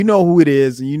You know who it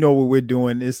is, and you know what we're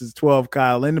doing. This is 12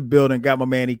 Kyle in the building. Got my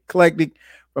man Eclectic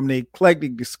from the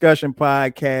Eclectic Discussion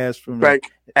Podcast. From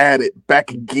back at it,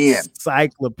 back again.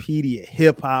 Encyclopedia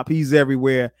Hip Hop. He's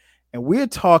everywhere. And we're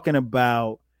talking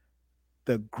about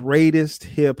the greatest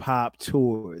hip hop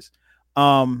tours.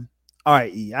 All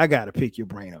right, E, I gotta pick your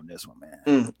brain on this one,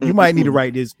 man. You might need to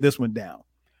write this one down.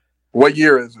 What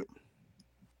year is it?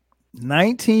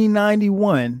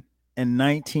 1991 and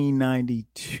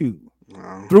 1992.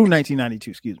 Through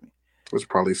 1992, excuse me. Which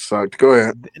probably sucked. Go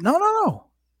ahead. No.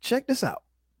 Check this out.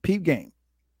 Peep game.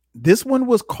 This one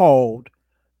was called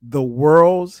the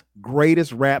World's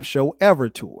Greatest Rap Show Ever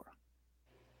Tour.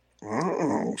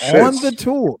 Oh, shit. On the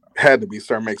tour. Had to be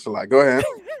Sir Mix-a-Lot. Go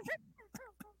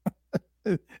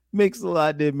ahead.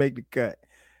 Mix-a-Lot didn't make the cut.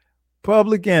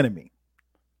 Public Enemy.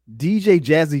 DJ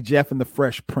Jazzy Jeff and the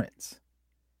Fresh Prince.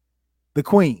 The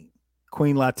Queen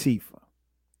Latifah.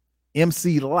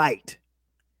 MC Light.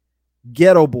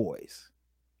 Ghetto Boys,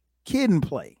 Kid and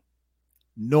Play,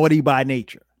 Naughty by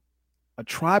Nature, A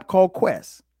Tribe Called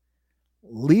Quest,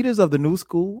 Leaders of the New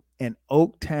School, and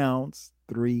Oaktown's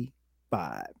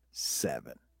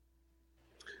 357.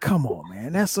 Come on,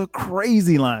 man. That's a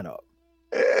crazy lineup.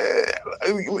 Yeah,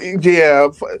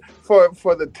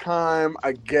 for the time,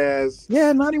 I guess.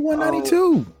 Yeah, 91,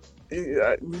 92.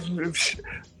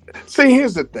 See,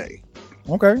 here's the thing.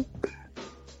 Okay.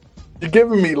 You're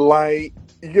giving me Light,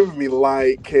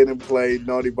 Kid and Play,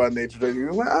 Naughty by Nature.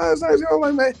 You're like,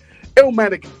 man,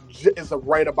 Illmatic is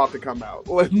right about to come out.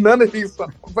 Like, none of these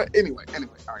songs. But anyway, all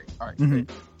right.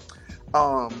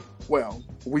 Mm-hmm. Well,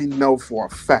 we know for a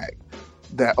fact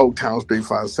that Oaktown's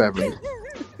 357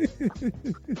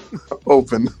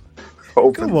 open.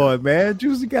 Come on, man.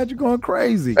 Juicy got you going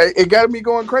crazy. It got me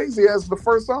going crazy as the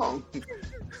first song.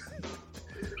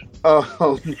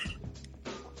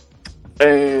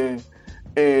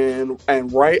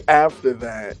 And right after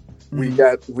that, we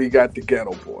got the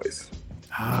Ghetto Boys.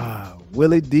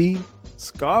 Willie D,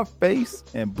 Scarface,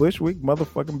 and Bushwick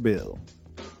motherfucking Bill.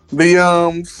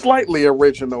 The slightly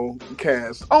original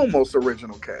cast, almost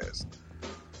original cast.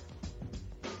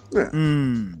 Yeah.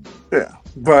 Yeah.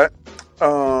 But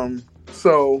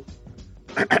so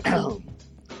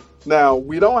now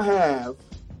we don't have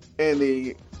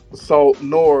any salt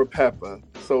nor pepper.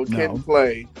 So Kid and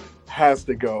Play has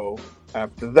to go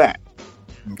after that.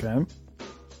 Okay.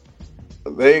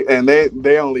 They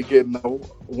only get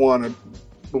one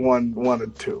or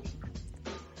two.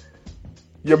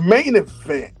 Your main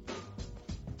event,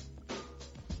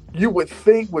 you would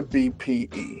think, would be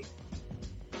PE.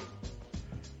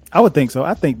 I would think so.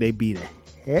 I think they beat a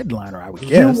headliner, I would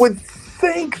guess. You would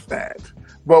think that.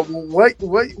 But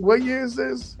what year is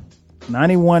this?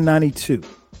 91, 92.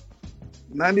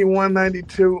 91,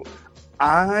 92.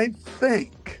 I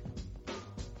think,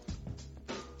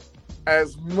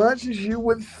 as much as you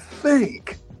would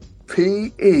think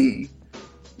PE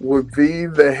would be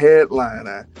the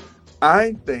headliner,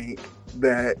 I think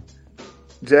that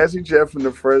Jazzy Jeff and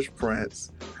the Fresh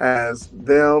Prince has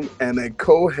them and a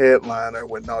co-headliner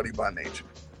with Naughty by Nature.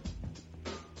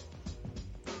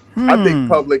 I think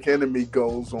Public Enemy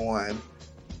goes on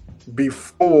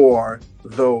before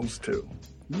those two.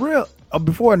 Real?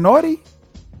 Before Naughty?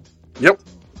 Yep.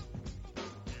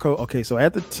 Okay, so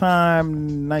at the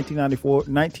time,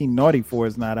 1994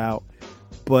 is not out,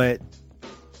 but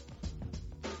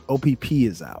OPP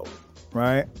is out,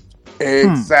 right?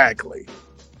 Exactly.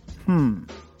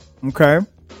 Okay.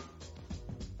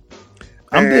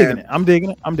 I'm digging it.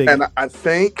 And I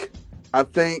think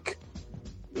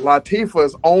Latifah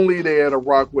is only there to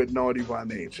rock with Naughty by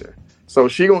Nature. So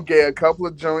she gonna get a couple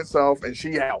of joints off and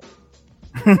she out.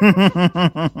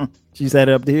 She set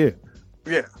it up to here.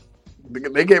 Yeah.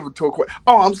 They gave it to a quick.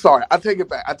 Oh, I'm sorry. I take it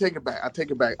back. I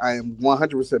am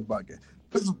 100% bugging.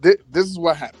 This is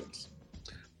what happens.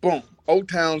 Boom.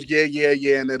 Oaktown's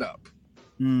yeah, and it up.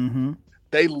 Mm-hmm.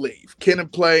 They leave. Kid and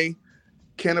Play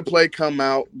come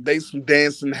out. They some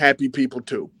dancing happy people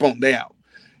too. Boom, they out.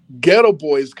 Ghetto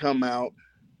Boys come out,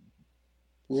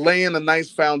 laying a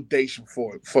nice foundation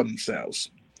for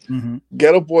themselves. Mm-hmm.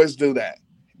 Ghetto Boys do that.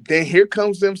 Then here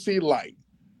comes MC Light,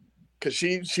 cause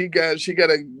she gotta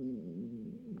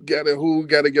get a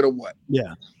what?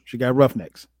 Yeah, she got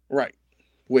Roughnecks. Right,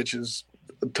 which is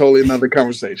totally another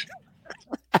conversation.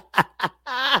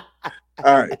 All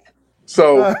right.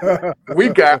 So we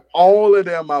got all of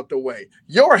them out the way.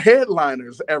 Your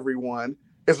headliners, everyone,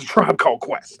 is A Tribe Called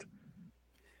Quest.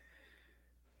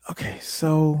 Okay,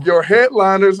 so your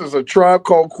headliners is A Tribe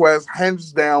Called Quest,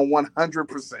 hands down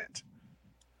 100%.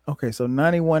 Okay, so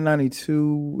 91,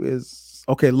 92 is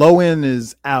okay. Low End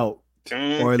is out,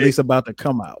 or at least about to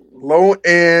come out. Low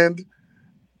End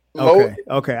Low,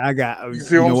 Okay. I got. you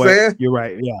see You what know I'm what? saying? You're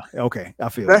right. Yeah. Okay. I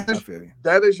feel you. I That's feel you.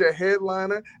 that is your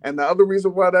headliner, and the other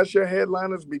reason why that's your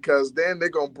headliner is because then they're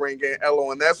gonna bring in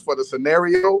LONS for the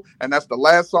scenario, and that's the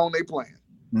last song they playing.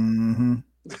 Mm-hmm.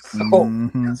 So,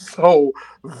 Mm-hmm. so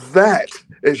that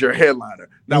is your headliner.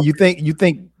 And Now, you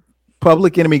think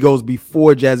Public Enemy goes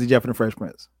before Jazzy Jeff and the Fresh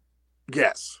Prince?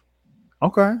 yes,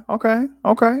 Okay. Okay.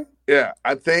 Okay. yeah,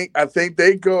 I think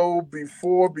they go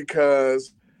before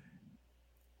because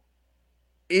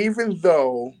even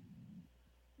though,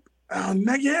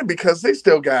 yeah, because they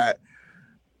still got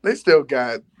the he's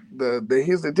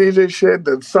the DJ shit.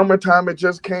 The summertime it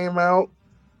just came out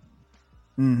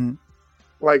Mm-hmm.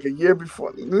 like a year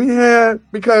before. Yeah,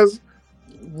 because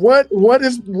what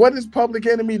is Public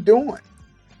Enemy doing?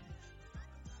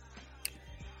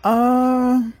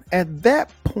 At that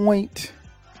point,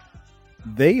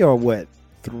 they are what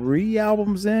 3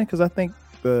 albums in? Because I think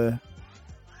the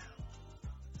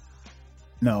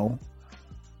no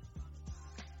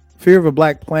Fear of a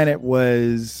Black Planet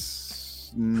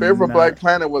was Fear of a Black not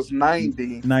Planet was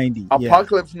 90. 90. Yeah,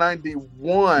 Apocalypse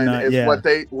 91 not is yeah, what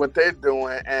they're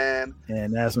doing, and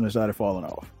and that's when it started falling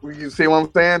off. you see what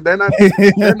I'm saying? They're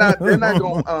not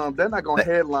going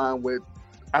headline with.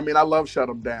 I mean, I love Shut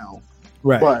 'Em Down,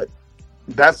 Right. but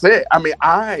that's it. I mean,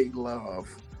 I love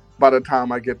By the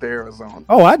Time I Get to Arizona,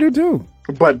 Oh, I do too.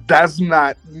 but that's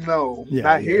not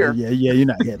Yeah, here. Yeah. You're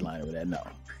not headlining with that. No.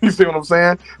 You see what I'm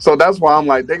saying? So that's why I'm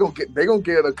like, they gonna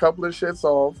get a couple of shits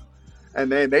off,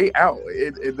 and then they out.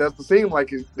 It doesn't seem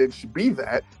like it should be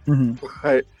that, Mm-hmm.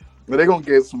 but they're gonna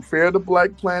get some Fear of the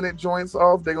Black Planet joints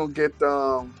off. They're gonna get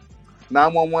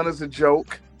 911 is a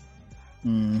joke.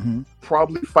 Mm-hmm.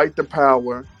 Probably Fight the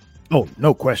Power. Oh,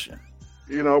 no question.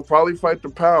 Probably Fight the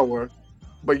Power.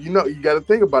 But you got to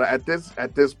think about it.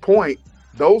 At this point,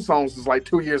 those songs is like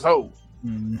 2 years old.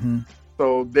 Mm-hmm.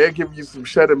 So they'll give you some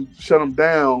shut them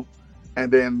down, and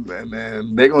then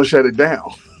they're gonna shut it down.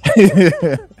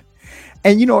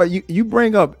 And you know what you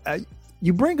bring up a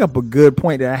good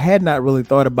point that I had not really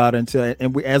thought about until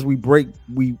as we're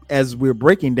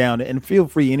breaking down it. And feel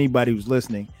free, anybody who's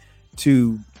listening,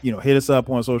 to hit us up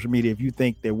on social media if you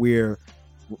think that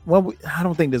I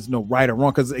don't think there's no right or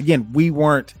wrong, because again we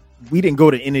didn't go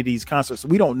to any of these concerts, so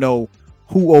we don't know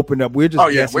who opened up. We're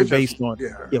just guessing based on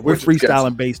we're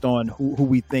freestyling based on who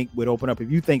we think would open up. If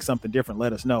you think something different,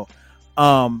 let us know.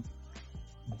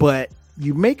 But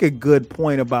you make a good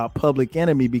point about Public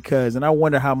Enemy, because, and I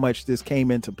wonder how much this came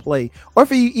into play, or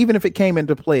even if it came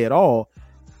into play at all,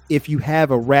 if you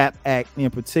have a rap act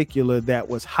in particular that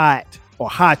was hot or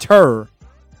hotter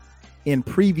in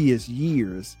previous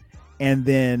years, and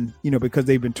then because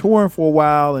they've been touring for a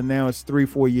while and now it's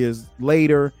 3-4 years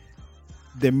later,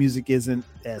 their music isn't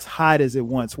as hot as it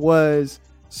once was.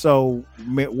 So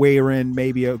wherein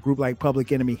maybe a group like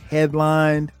Public Enemy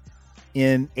headlined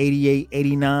in 88,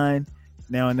 89,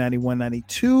 now in 91,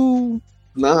 92,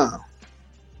 no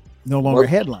longer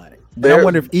headlining. And I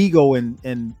wonder if ego and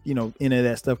any of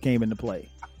that stuff came into play.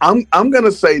 I'm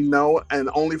gonna say no, and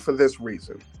only for this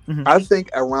reason. Mm-hmm. I think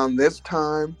around this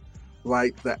time,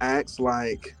 like the acts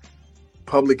like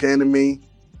Public Enemy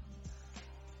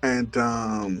and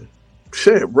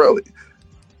really,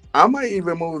 I might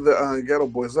even move the Ghetto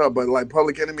Boys up, but like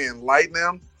Public Enemy and Light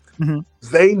them, mm-hmm.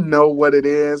 they know what it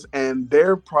is, and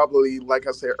they're probably, like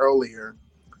I said earlier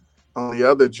on the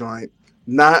other joint,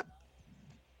 not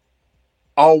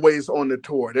always on the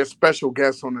tour. They're special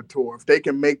guests on the tour. If they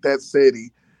can make that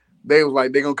city, they're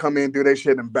gonna come in, do their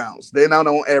shit, and bounce. They're not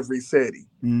on every city.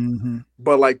 Mm-hmm.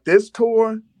 But like this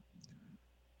tour,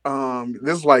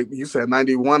 this is like you said,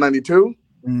 91, 92?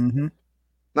 Mm-hmm.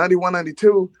 91,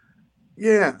 92,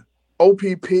 yeah.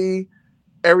 OPP,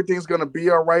 Everything's Gonna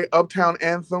Be All Right, Uptown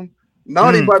Anthem,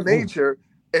 Naughty by Nature,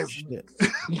 is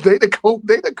they the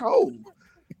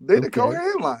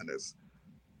co-headliners.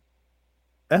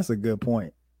 That's a good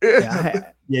point.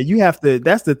 You have to.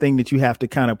 That's the thing that you have to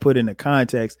kind of put into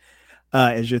context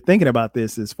as you're thinking about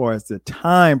this, as far as the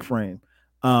time frame.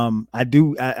 I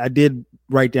did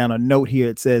write down a note here.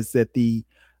 It says that the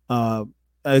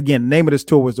again, the name of this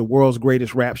tour was The World's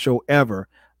Greatest Rap Show Ever.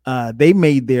 They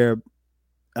made their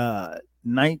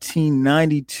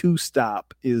 1992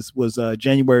 stop was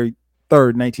January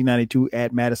 3rd, 1992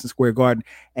 at Madison Square Garden.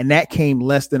 And that came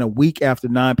less than a week after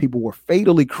 9 people were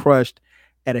fatally crushed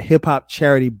at a hip hop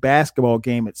charity basketball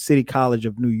game at City College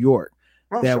of New York.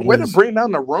 Way to bring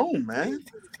down the room, man.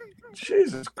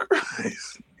 Jesus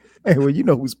Christ. Hey, well, you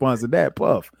know who sponsored that,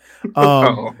 Puff.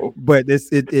 But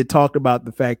it talked about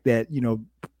the fact that,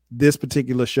 this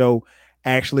particular show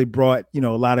actually brought, a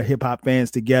lot of hip hop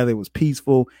fans together. It was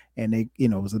peaceful, and they, it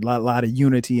was a lot of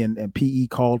unity, and PE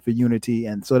called for unity,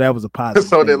 and so that was a positive.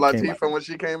 So did thing Latifah when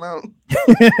she came out?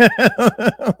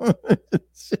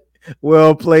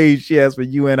 Well played, Chess, for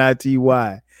UNITY.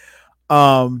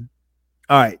 All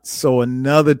right, so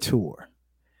another tour.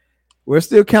 We're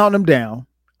still counting them down.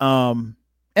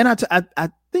 And I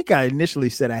think I initially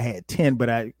said I had 10,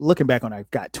 but looking back on it,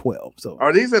 I've got 12. So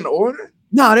are these in order?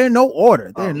 No, they're in no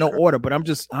order. They're in no order, but I'm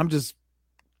just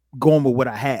going with what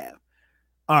I have.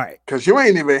 All right. Because you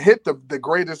ain't even hit the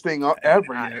greatest thing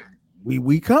ever yet.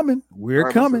 We coming.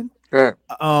 We're coming. Yeah.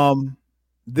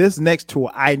 This next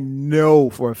tour, I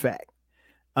know for a fact.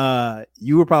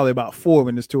 You were probably about 4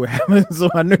 when this tour happened, so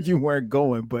I know you weren't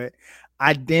going, but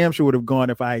I damn sure would have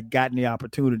gone if I had gotten the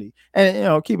opportunity.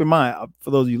 And keep in mind,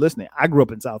 for those of you listening, I grew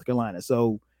up in South Carolina,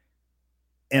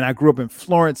 and I grew up in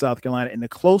Florence, South Carolina, and the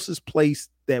closest place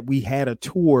that we had a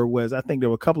tour was, I think there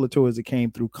were a couple of tours that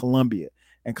came through Columbia,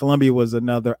 and Columbia was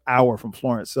another hour from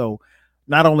Florence. So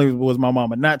not only was my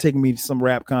mama not taking me to some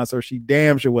rap concert, she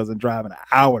damn sure wasn't driving an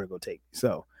hour to go take me.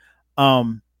 So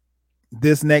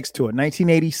this next tour,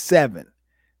 1987,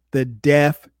 the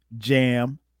Def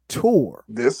Jam Tour.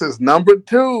 This is number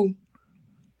 2.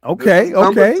 Okay.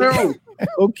 Number 2.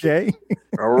 Okay.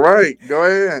 All right, go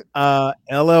ahead.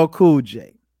 LL Cool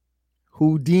J,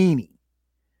 Houdini,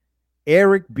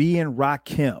 Eric B. and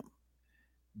Rakim,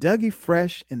 Dougie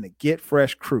Fresh and the Get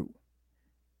Fresh Crew,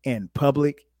 and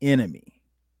Public Enemy.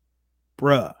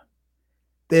 Bruh,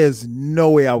 there's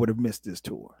no way I would have missed this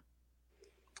tour.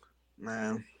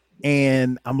 Man.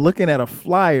 And I'm looking at a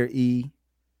flyer, E,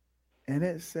 and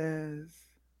it says,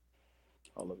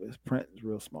 all of this print is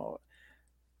real small.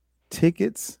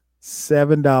 Tickets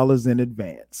 $7 in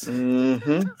advance.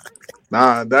 Mm-hmm.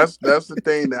 Nah, that's the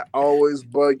thing that always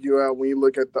bug you out when you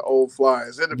look at the old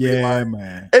flyers. It'd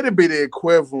be the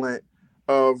equivalent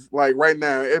of, like, right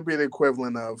now. It'd be the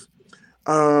equivalent of,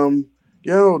 down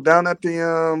at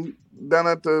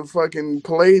the fucking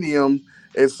Palladium,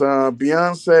 it's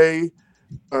Beyonce,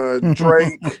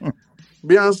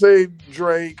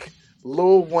 Drake,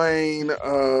 Lil Wayne,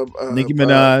 Nicki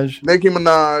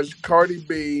Minaj, Cardi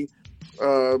B,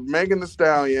 Megan Thee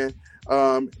Stallion.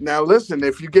 Now listen,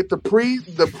 if you get the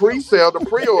pre-sale, the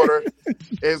pre-order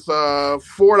is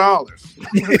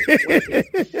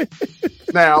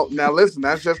 $4. Now listen,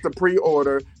 that's just the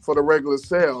pre-order for the regular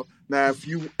sale. Now if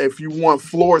you want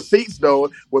floor seats though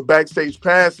with backstage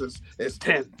passes, it's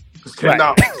 $10. It's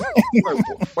 $10.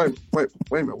 Wait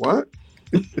a minute, what?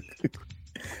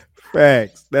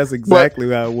 Facts. That's exactly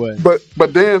how it was. But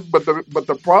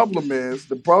the problem is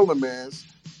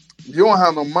you don't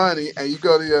have no money and you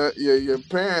go to your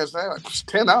parents and they're like,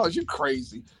 $10, you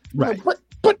crazy. Right. Like,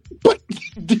 but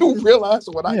do you realize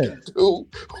what I can do?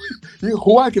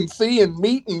 Who I can see and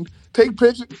meet and take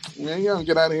pictures? Man, you don't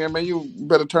get out of here, man. You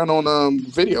better turn on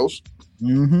videos.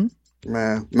 Mm-hmm.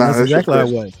 Man, that's exactly how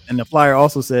it was. And the flyer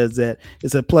also says that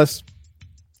it's a plus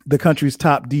the country's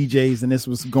top DJs, and this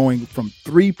was going from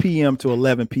 3 p.m. to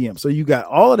 11 p.m. So you got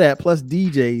all of that plus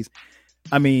DJs.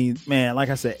 I mean, man, like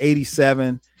I said,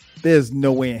 87. There's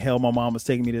no way in hell my mom was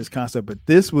taking me to this concert, but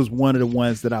this was one of the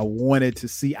ones that I wanted to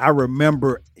see. I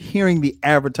remember hearing the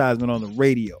advertisement on the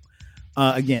radio.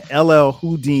 Again, LL,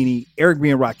 Houdini, Eric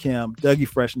B. and Rakim, Dougie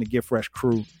Fresh and the Get Fresh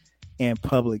Crew, and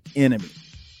Public Enemy.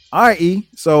 All right, E.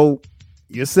 So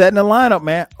you're setting the lineup,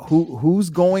 man. Who's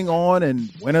going on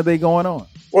and when are they going on?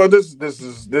 Well, this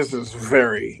is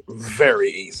very,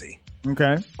 very easy.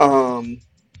 Okay.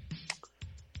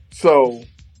 So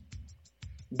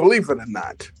believe it or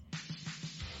not,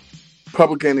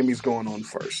 Public Enemy's going on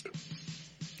first.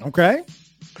 Okay.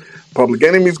 Public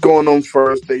Enemy's going on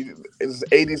first. It's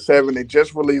 87. They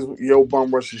just released Yo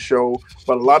Bum Rush's show,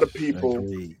 but a lot of people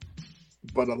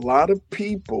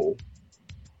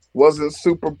wasn't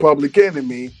super Public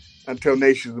Enemy until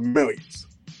Nations of Millions.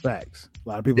 Facts. A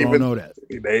lot of people don't know that.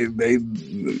 They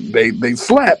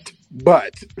slept,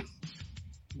 but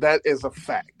that is a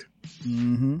fact.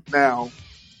 Mm-hmm. Now,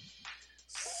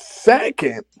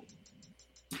 second,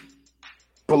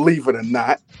 believe it or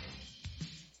not,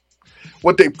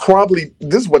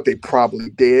 this is what they probably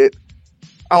did.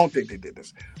 I don't think they did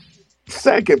this.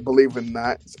 Second, believe it or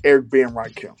not, is Eric B. and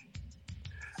Rakim.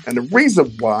 And the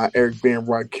reason why Eric B. and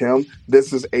Rakim,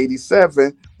 this is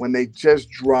 87, when they just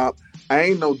dropped I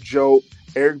Ain't No Joke,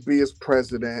 Eric B. is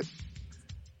president.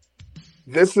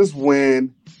 This is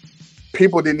when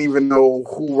people didn't even know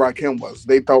who Rakim was.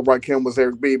 They thought Rakim was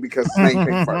Eric B. because his name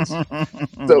came first.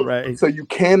 So you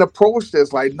can't approach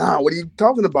this like, nah, what are you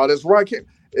talking about? It's Rakim.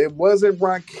 It wasn't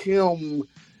Rakim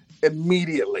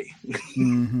immediately.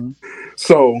 Mm-hmm.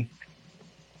 So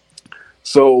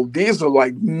So these are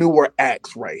like newer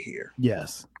acts right here.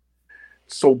 Yes.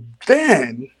 So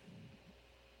then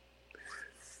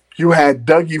you had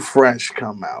Dougie Fresh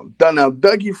come out. Now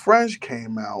Dougie Fresh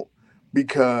came out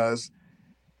because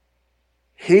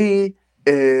he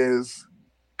is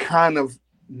kind of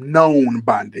known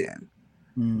by then.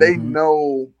 They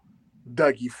know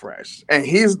Dougie Fresh, and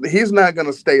he's not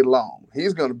gonna stay long.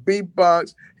 He's gonna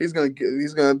beatbox. He's gonna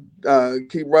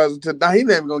keep rising to. Now he's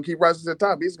not even gonna keep rising to the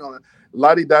top. He's gonna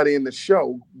lottie dottie in the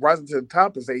show. Rising to the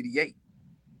top is 88.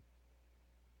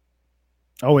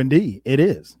 Oh, indeed, it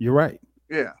is. You're right.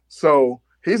 Yeah, so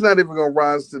he's not even gonna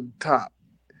rise to the top.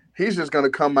 He's just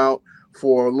gonna come out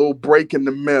for a little break in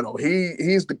the middle.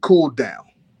 He's the cool down.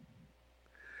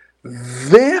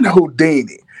 Then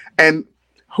Houdini, and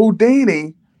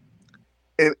Houdini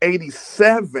in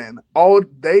 '87, all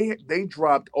they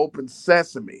dropped Open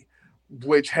Sesame,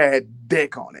 which had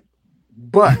dick on it.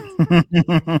 But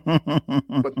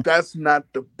that's not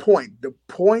the point. The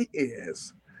point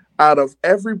is, out of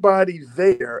everybody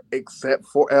there except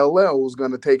for LL, who's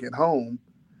going to take it home,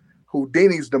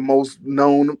 Houdini's the most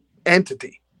known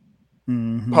entity.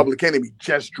 Public Enemy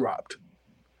just dropped.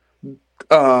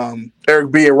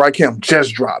 Eric B and Rakim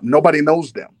just dropped. Nobody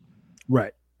knows them.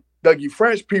 Right. Dougie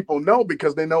Fresh people know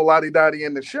because they know Lottie Dottie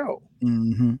in the show.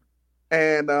 And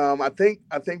I think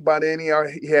by then he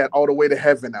had All the Way to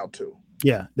Heaven out too.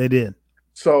 Yeah, they did.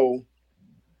 So,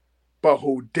 but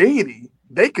Houdini,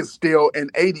 they can still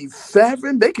in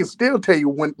 '87, they can still tell you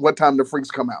what time the freaks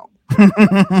come out.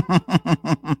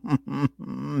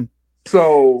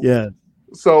 So yeah.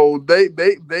 So they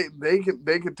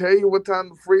can tell you what time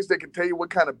the freaks. They can tell you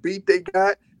what kind of beat they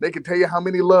got. They can tell you how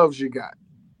many loves you got.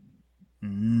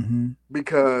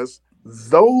 Because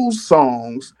those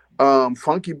songs,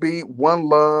 Funky Beat, One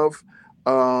Love,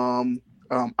 I'm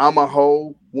a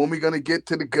Hoe, When We Gonna Get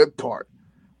to the Good Part,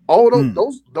 all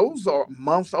those are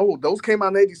months old. Those came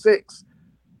out in '86,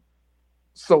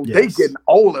 so they getting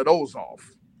all of those off.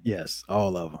 Yes,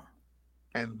 all of them.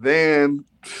 And then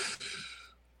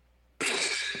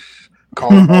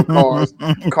calling all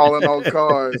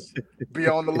cars, be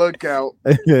on the lookout.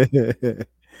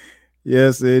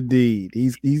 Yes, indeed.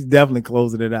 He's definitely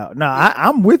closing it out. Now,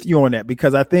 I'm with you on that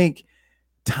because I think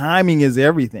timing is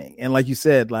everything. And like you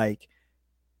said, like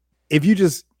if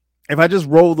I just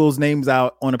roll those names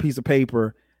out on a piece of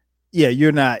paper, yeah,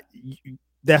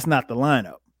 that's not the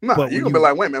lineup. No, you're gonna be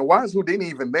like, wait, man, why is Houdini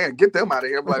even there? Get them out of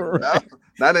here. Like, right.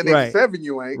 Not in '87,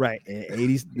 you ain't. Right. In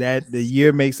 '80s, that the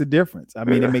year makes a difference. I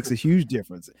mean, it makes a huge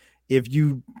difference. If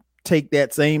you take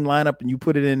that same lineup and you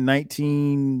put it in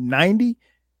 1990,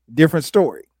 different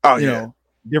story. Oh, you know,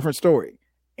 different story.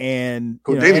 And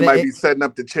Houdini might be setting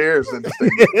up the chairs in the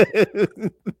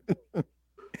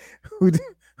stage.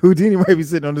 Houdini might be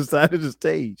sitting on the side of the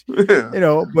stage.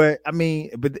 Yeah. But I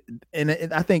mean, and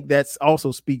I think that's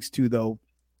also speaks to, though,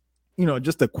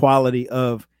 just the quality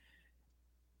of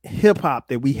hip hop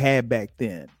that we had back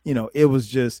then. It was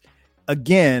just,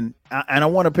 again, and I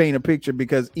want to paint a picture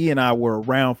because E and I were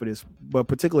around for this, but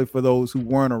particularly for those who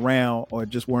weren't around or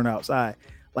just weren't outside.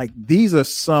 Like, these are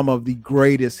some of the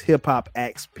greatest hip hop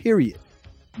acts, period.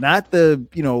 Not the,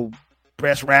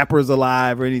 best rappers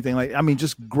alive or anything like, I mean,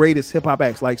 just greatest hip hop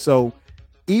acts. Like, so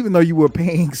even though you were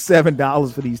paying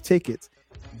 $7 for these tickets,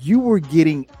 you were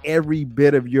getting every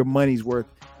bit of your money's worth.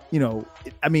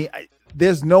 I mean,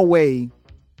 there's no way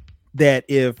that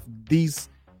if these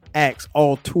acts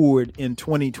all toured in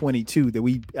 2022 that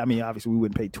obviously we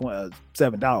wouldn't pay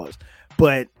 $7,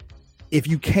 but if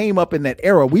you came up in that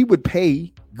era, we would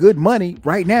pay good money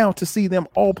right now to see them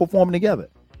all performing together.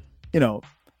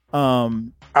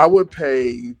 I would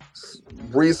pay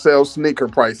resale sneaker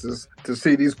prices to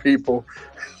see these people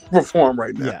perform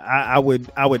right now. Yeah, I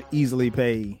would easily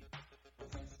pay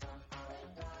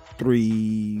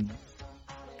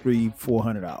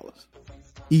 $400.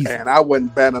 Easy. And I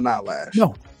wouldn't bat an eyelash.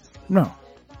 No.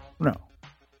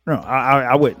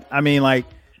 I wouldn't. I mean, like,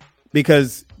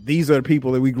 because these are the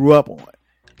people that we grew up on,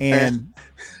 and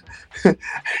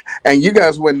you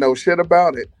guys wouldn't know shit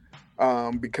about it,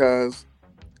 because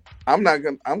I'm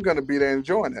gonna be there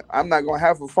enjoying it. I'm not gonna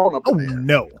have a phone up. Oh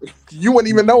no, you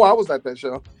wouldn't even know I was at that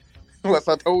show unless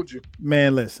I told you.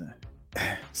 Man, listen.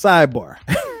 Sidebar.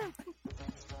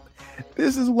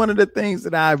 This is one of the things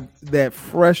that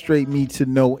frustrate me to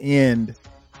no end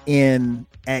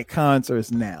at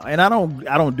concerts now. And I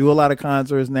don't do a lot of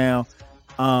concerts now.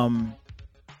 And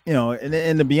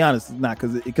to be honest, it's not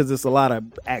because it's a lot of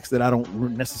acts that I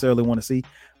don't necessarily want to see.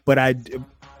 But I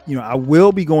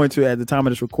will be going to, at the time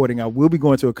of this recording, I will be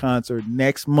going to a concert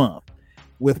next month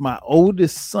with my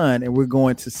oldest son, and we're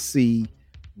going to see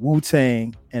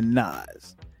Wu-Tang and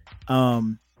Nas.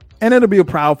 And it'll be a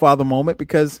proud father moment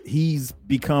because he's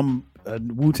become a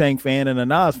Wu-Tang fan and a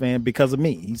Nas fan because of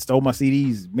me. He stole my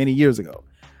CDs many years ago.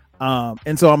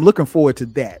 And so I'm looking forward to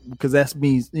that because that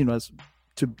means,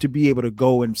 to be able to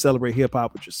go and celebrate hip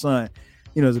hop with your son,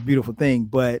 is a beautiful thing.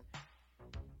 But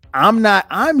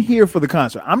I'm here for the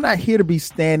concert. I'm not here to be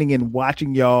standing and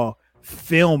watching y'all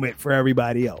film it for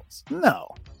everybody else. No,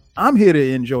 I'm here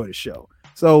to enjoy the show.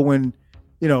 So when,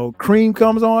 Cream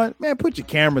comes on, man, put your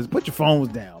phones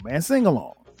down, man, sing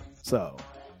along. So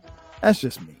that's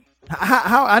just me.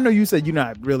 How I know you said you're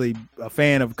not really a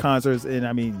fan of concerts, and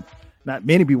I mean, not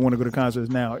many people want to go to concerts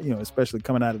now, especially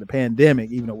coming out of the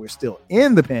pandemic, even though we're still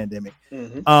in the pandemic.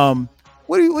 Mm-hmm.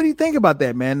 What do you think about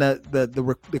that, man?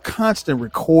 The constant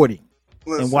recording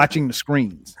and watching the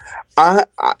screens.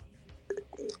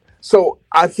 So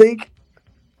I think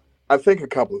a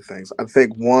couple of things. I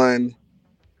think one,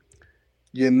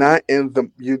 you're not in the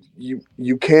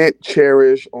you can't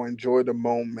cherish or enjoy the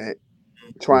moment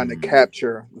trying to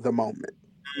capture the moment.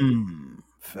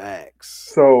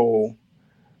 Facts. So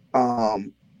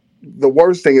the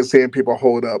worst thing is seeing people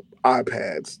hold up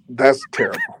iPads. That's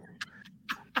terrible.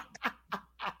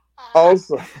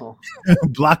 Also,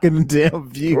 blocking the damn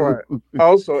view. Right.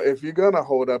 Also, if you're gonna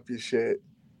hold up your shit,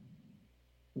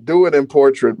 do it in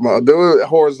portrait mode. Do it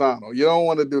horizontal. You don't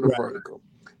want to do the vertical.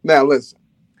 Now, listen.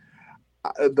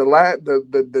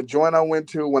 The joint I went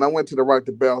to when I went to the Rock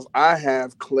the Bells, I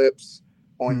have clips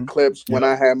on clips when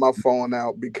I had my phone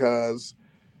out because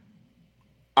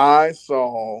I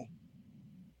saw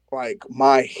like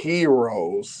my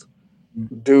heroes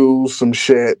do some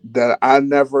shit that I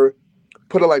never.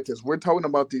 Put it like this: we're talking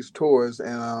about these tours,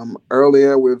 and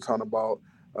earlier we were talking about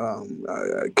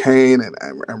Kane and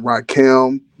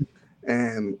Rakim,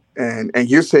 and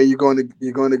you say you're going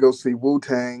to go see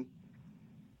Wu-Tang,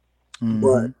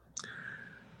 but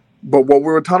what we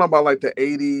were talking about, like the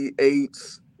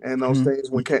 '88s and those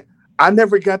things when Kane,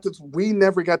 we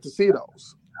never got to see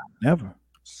those, never.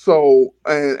 So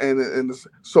and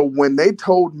so when they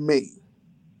told me,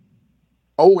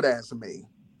 old ass me.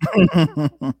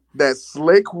 that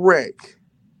Slick Rick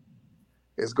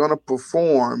is going to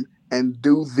perform and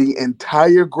do the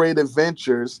entire Great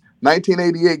Adventures,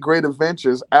 1988 Great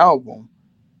Adventures album.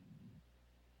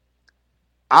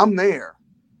 I'm there.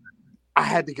 I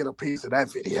had to get a piece of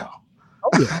that video.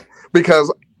 Oh, yeah.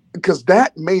 because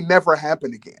that may never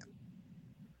happen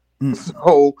again.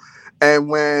 So, and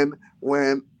when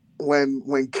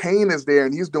Kane is there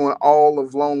and he's doing all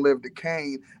of Long Live the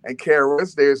Kane, and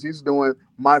KRS there, he's doing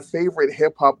my favorite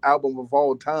hip hop album of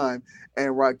all time,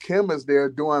 and Rakim is there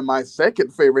doing my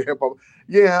second favorite hip hop.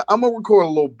 Yeah, I'm gonna record a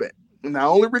little bit, and I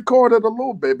only recorded a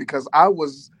little bit because I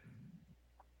was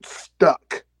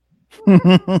stuck.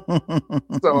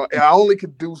 So I only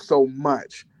could do so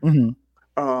much.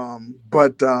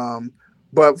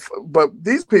 But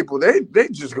these people, they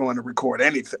just going to record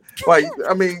anything. Like,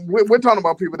 I mean, we're talking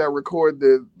about people that record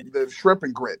the shrimp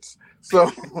and grits.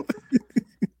 So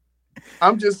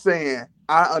I'm just saying,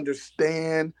 I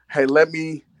understand. Hey, let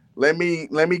me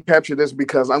capture this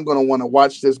because I'm going to want to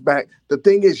watch this back. The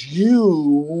thing is,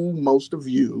 most of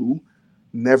you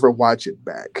never watch it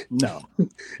back. No.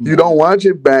 You don't watch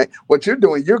it back. What you're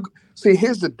doing, see,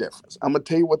 here's the difference. I'm going to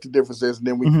tell you what the difference is, and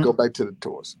then we can go back to the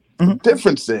tours. The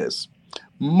difference is,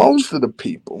 most of the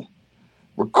people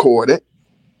record it.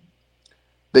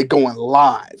 They going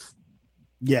live.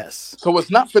 Yes. So it's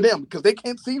not for them because they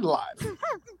can't see live.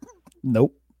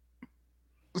 Nope.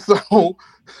 So,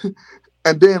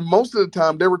 and then most of the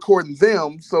time they're recording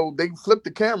them, so they flip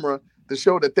the camera to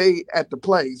show that they at the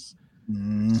place.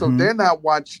 So they're not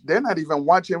even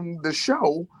watching the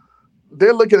show.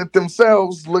 They're looking at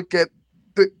themselves.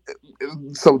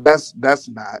 So that's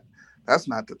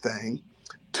not the thing.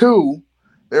 Two,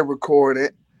 they record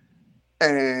it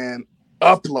and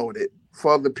upload it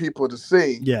for other people to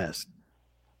see. Yes.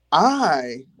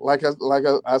 I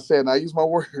said, and I use my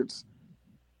words,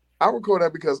 I record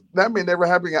that because that may never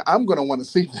happen again. I'm going to want to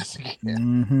see this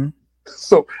again.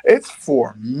 So it's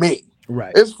for me.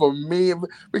 Right. It's for me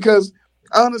because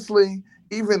honestly,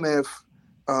 even if,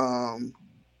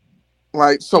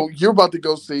 so you're about to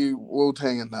go see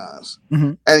Wu-Tang and Nas,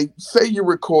 and say you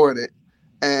record it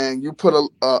and you put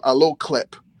a little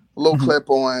clip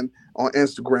on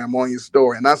Instagram on your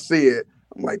story, and I see it,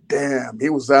 I'm like, damn, he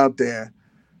was out there.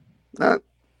 That's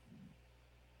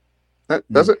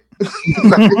it.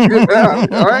 Yeah,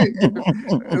 all right.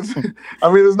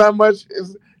 I mean, there's not much.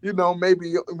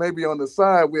 Maybe on the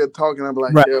side we're talking. I'm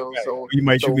like, so you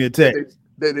might shoot me a text.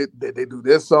 Did they do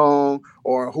this song,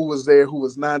 or who was there, who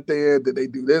was not there? Did they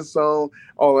do this song?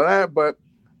 All of that, but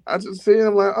I just see it.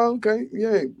 I'm like, oh, okay,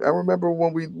 yeah. I remember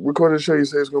when we recorded the show. You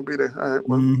said it's gonna be there. All right,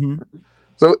 well,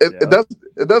 so Yeah.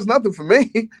 it does nothing for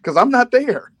me because I'm not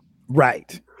there.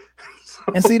 Right.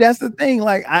 And see, that's the thing.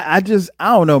 Like, I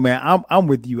don't know, man. I'm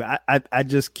with you. I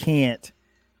just can't.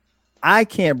 I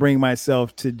can't bring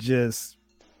myself to just.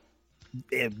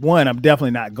 One, I'm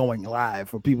definitely not going live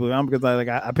for people. Because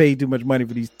I paid too much money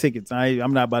for these tickets.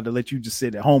 I'm not about to let you just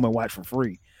sit at home and watch for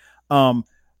free.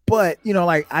 But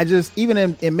like I just even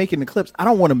in making the clips, I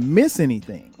don't want to miss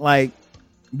anything. Like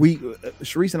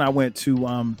Sharice and I went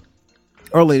to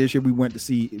earlier this year.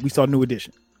 We saw New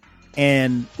Edition.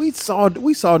 And we saw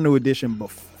New Edition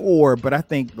before, but I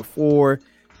think before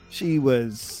she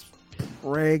was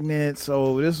pregnant.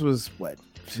 So this was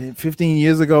 15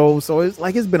 years ago. So it's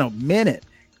been a minute,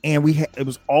 and it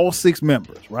was all 6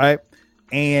 members, right?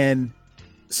 And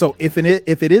so if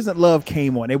it isn't Love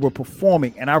came on, they were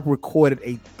performing, and I recorded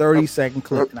a 30-second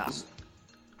clip. Now,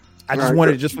 I just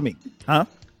wanted it just for me, huh?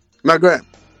 No, go ahead.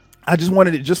 I just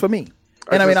wanted it just for me.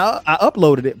 And I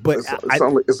uploaded it, but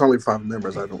it's only 5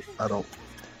 members. I know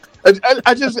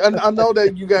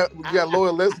that you got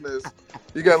loyal listeners.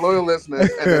 You got loyal listeners,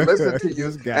 and they listen to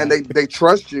you, and they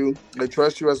trust you. They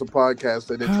trust you as a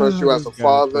podcaster. They trust you as a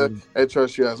father. They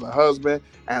trust you as a husband.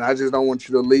 And I just don't want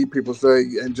you to leave people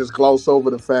and just gloss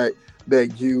over the fact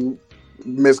that you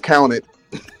miscounted.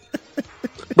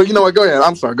 But you know what? Go ahead.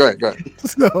 I'm sorry. Go ahead.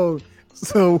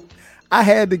 So I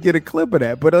had to get a clip of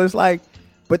that, but it was like.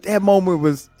 But that moment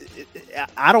was,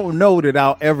 I don't know that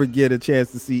I'll ever get a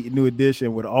chance to see New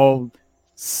Edition with all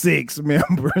 6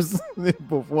 members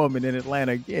performing in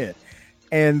Atlanta again.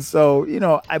 And so,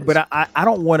 I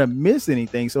don't want to miss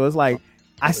anything. So it's like,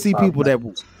 I see people that,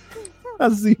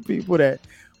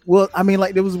 well, I mean,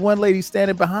 like there was one lady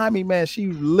standing behind me, man.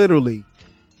 She literally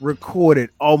recorded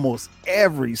almost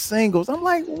every singles. I'm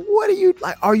like, what are you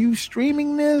like? Are you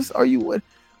streaming this? Are you what?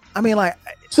 I mean, like,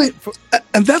 see,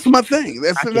 and that's my thing.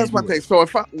 That's my thing. So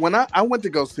when I went to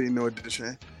go see New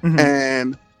Edition,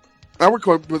 and I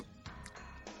record, but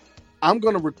I'm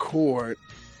gonna record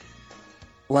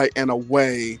like in a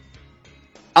way.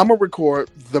 I'm gonna record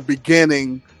the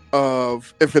beginning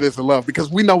of If It Is a Love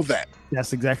because we know that.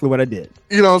 That's exactly what I did.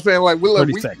 You know what I'm saying? Like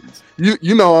 30 seconds.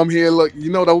 You know I'm here. Look, you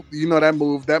know that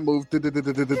move.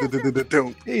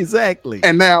 Exactly.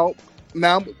 And now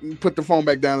put the phone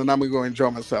back down and I'm gonna go enjoy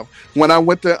myself. When I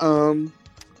went to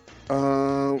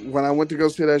go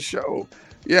see that show,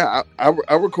 yeah,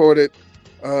 I recorded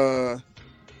the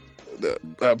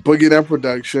Boogie Down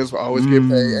Productions, Always Get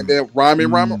Paid, and then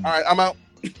Rhyming. All right, I'm out.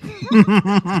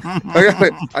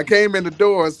 I came in the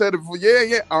door instead of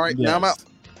all right, now I'm out.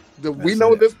 We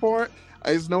know this part.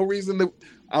 There's no reason to.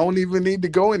 I don't even need to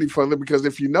go any further because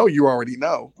if you know, you already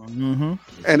know.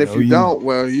 And if you don't,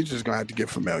 well, you're just gonna have to get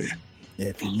familiar.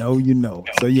 If you know, you know.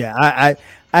 So yeah,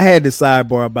 I had to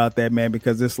sidebar about that, man,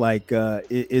 because it's like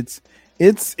it's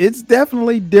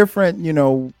definitely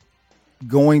different,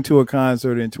 going to a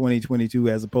concert in 2022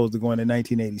 as opposed to going to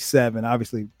 1987.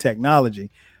 Obviously, technology,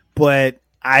 but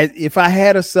if I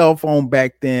had a cell phone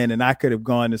back then and I could have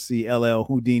gone to see LL,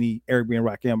 Houdini, Eric B. and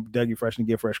Rakim, Dougie Fresh and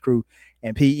Get Fresh Crew,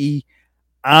 and PE,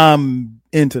 I'm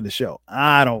into the show.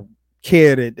 I don't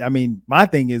care that. I mean, my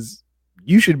thing is,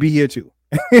 you should be here too.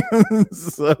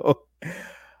 So,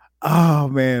 oh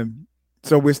man.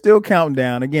 So we're still counting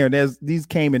down. Again, these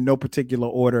came in no particular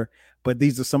order, but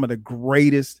these are some of the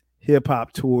greatest hip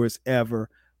hop tours ever.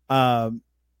 Oh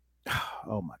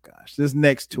my gosh, this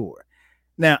next tour.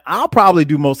 Now, I'll probably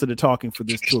do most of the talking for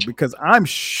this tour because I'm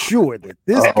sure that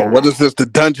this guy. What is this? The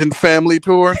Dungeon Family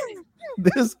Tour?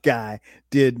 This guy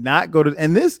did not go to,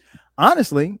 and this,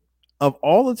 honestly, of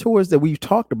all the tours that we've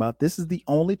talked about, this is the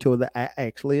only tour that I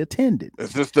actually attended.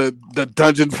 Is this the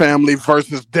Dungeon Family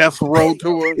versus Death Row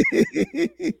tour?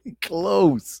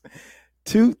 Close.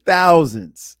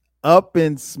 2000s Up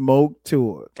in Smoke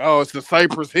tour. Oh, it's the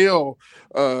Cypress Hill.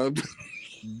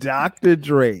 Dr.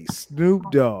 Dre,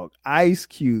 Snoop Dogg, Ice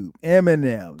Cube,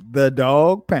 Eminem, The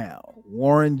Dog Pound,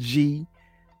 Warren G,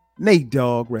 Nate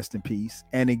Dogg, rest in peace,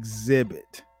 and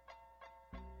Exhibit.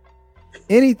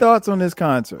 Any thoughts on this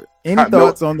concert? Any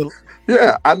thoughts on the?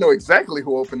 Yeah, I know exactly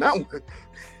who opened that one.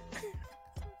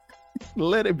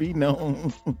 Let it be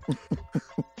known.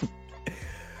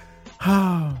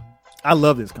 I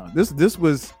love this concert. This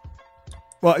was,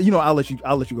 well, I'll let you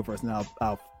go first, and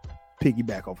I'll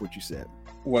piggyback off what you said.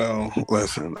 Well,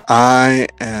 listen, I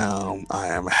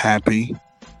am happy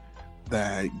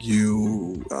that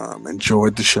you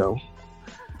enjoyed the show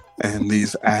and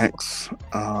these acts.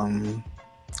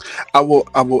 I will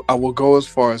go as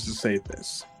far as to say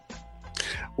this.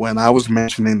 When I was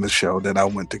mentioning the show that I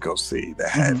went to go see that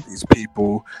had Mhm. these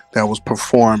people that was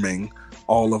performing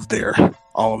all of their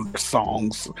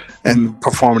songs Mhm. and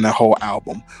performing their whole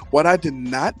album, what I did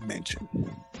not mention,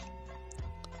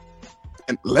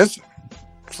 and listen,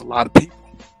 it's a lot of people.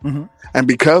 Mhm. And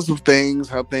because of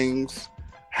how things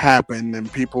happen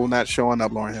and people not showing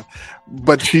up, Lauren Hill,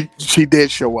 but she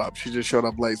did show up. She just showed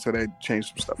up late, so they changed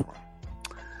some stuff around.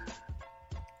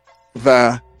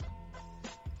 The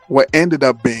What ended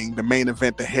up being the main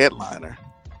event, the headliner,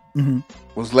 Mhm.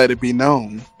 was Let It Be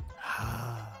Known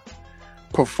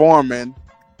performing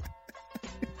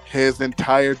his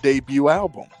entire debut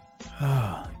album.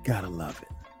 Gotta love it.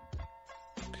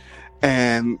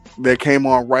 And they came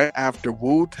on right after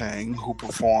Wu-Tang, who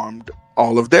performed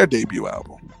all of their debut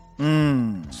album.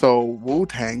 So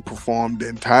Wu-Tang performed the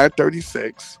entire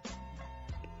 36,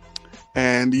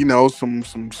 and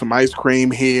some ice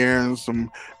cream here and some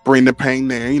Bring the Pain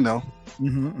there, And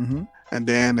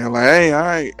then they're like, "Hey, all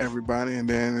right, everybody," and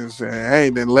then it's "Hey,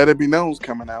 then Let It Be Known's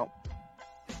coming out."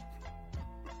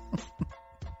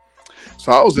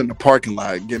 So I was in the parking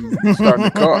lot starting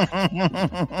the car.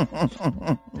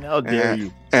 How dare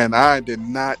you? And I did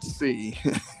not see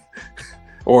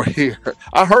or hear.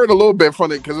 I heard a little bit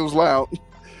from it because it was loud,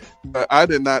 but I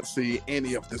did not see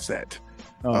any of the set.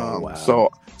 Wow.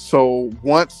 So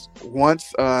once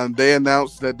they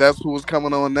announced that that's who was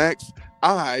coming on next,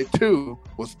 I too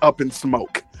was up in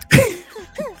smoke.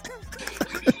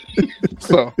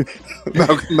 So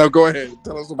now go ahead.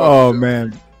 Tell us about. Oh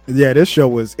man, yeah, this show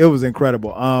was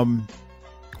incredible.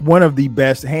 One of the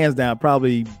best, hands down,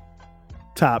 probably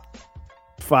top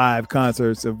 5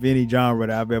 concerts of any genre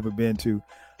that I've ever been to.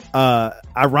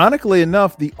 Ironically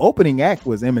enough, the opening act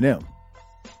was Eminem.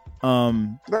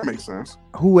 That makes sense.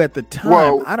 Who at the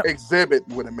time, Exhibit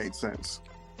would have made sense.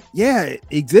 Yeah,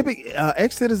 Exhibit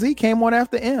X to the Z came on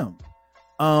after M.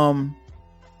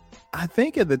 I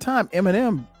think at the time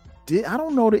Eminem did. I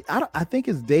don't know. I think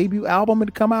his debut album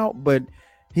had come out, but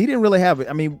he didn't really have it.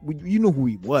 I mean, you knew who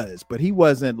he was, but he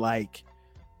wasn't like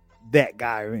that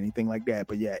guy or anything like that.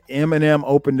 But yeah, Eminem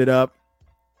opened it up,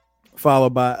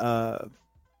 followed by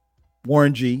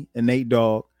Warren G and Nate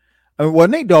Dogg. I mean, well,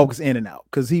 Nate Dogg was in and out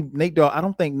because Nate Dogg. I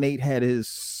don't think Nate had his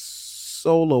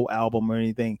solo album or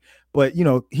anything, but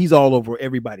he's all over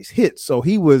everybody's hits. So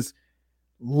he was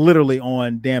literally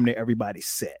on damn near everybody's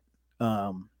set.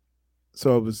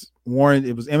 So it was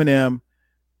Eminem,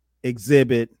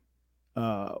 Exhibit,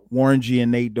 Warren G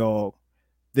and Nate Dogg,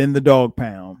 then the Dog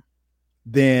Pound,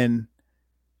 then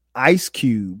Ice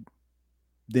Cube,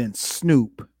 then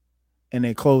Snoop, and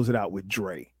they close it out with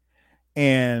Dre.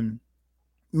 And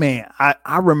man,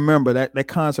 I remember that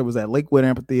concert was at Lakewood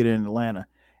Amphitheater in Atlanta.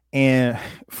 And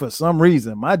for some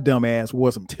reason, my dumb ass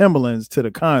wore some Timberlands to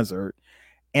the concert,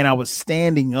 and I was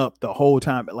standing up the whole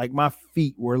time. Like my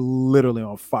feet were literally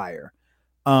on fire.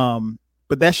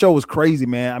 But that show was crazy,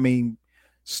 man. I mean,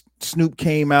 Snoop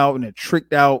came out and it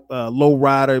tricked out Low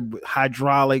Rider with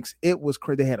hydraulics. It was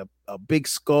crazy. They had a big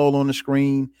skull on the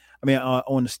screen. I mean,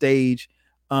 on the stage.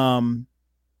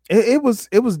 It was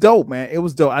dope, man. It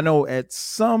was dope. I know at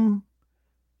some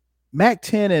Mac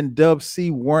 10 and Dub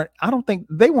C weren't. I don't think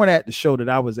they weren't at the show that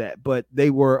I was at, but they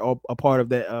were a part of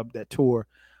that tour.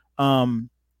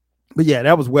 But yeah,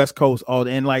 that was West Coast all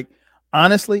day. And like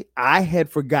honestly, I had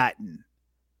forgotten,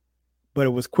 but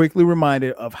it was quickly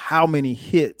reminded of how many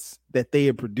hits that they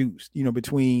had produced.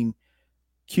 Between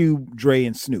Cube, Dre,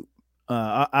 and Snoop.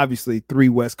 Obviously, 3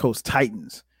 West Coast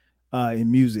titans in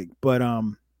music. But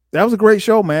that was a great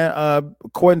show, man.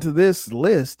 According to this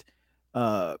list,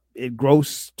 it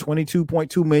grossed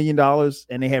 $22.2 million,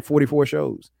 and they had 44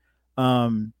 shows.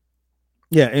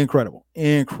 Yeah, incredible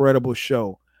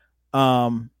show.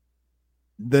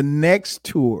 The next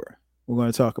tour we're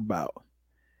going to talk about,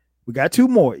 we got 2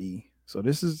 more, So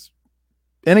this is,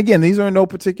 and again, these are in no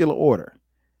particular order.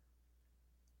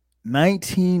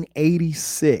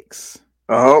 1986.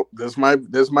 Oh, this might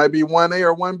be 1A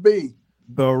or 1B.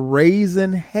 The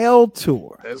Raising Hell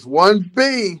Tour. That's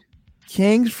 1B.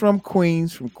 Kings from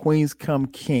Queens come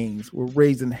kings. We're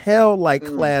raising hell like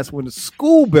class when the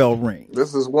school bell rings.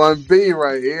 This is 1B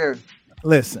right here.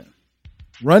 Listen,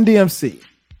 Run DMC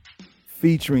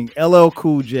featuring LL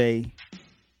Cool J,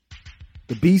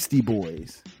 the Beastie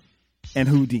Boys, and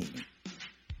Houdini.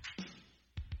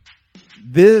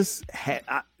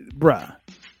 Bruh,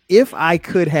 if I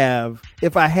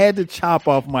had to chop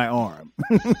off my arm,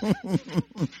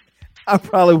 I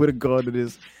probably would have gone to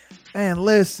this. Man,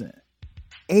 listen,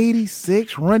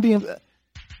 86 Run DMC.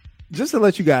 Just to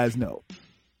let you guys know,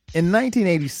 in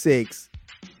 1986,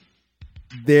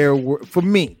 there was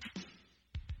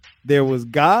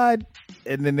God,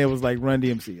 and then there was like Run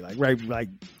DMC, like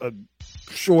a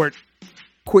short,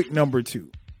 quick number 2.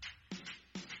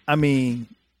 I mean,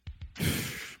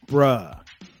 bruh,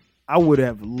 I would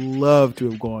have loved to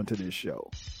have gone to this show.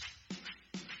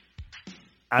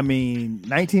 I mean,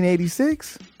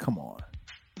 1986? Come on.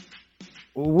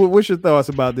 What's your thoughts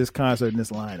about this concert and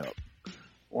this lineup?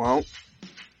 Well,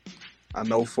 I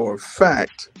know for a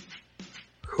fact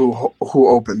who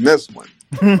opened this one.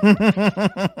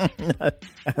 I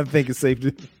think it's safe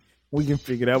to we can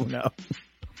figure that one out.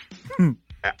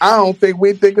 I don't think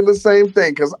we're thinking the same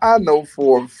thing, because I know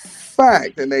for a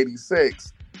fact in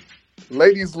 '86,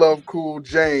 Ladies Love Cool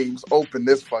James opened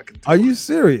this fucking tour. Are you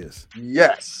serious?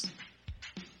 Yes.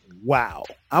 Wow.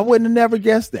 I wouldn't have never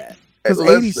guessed that. Because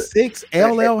 86,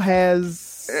 LL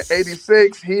has...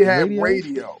 86, he had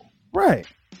radio. Right.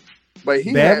 But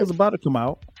he Bad was about to come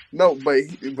out. No, but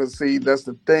see, that's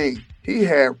the thing. He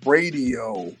had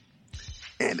radio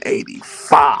in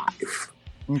 85.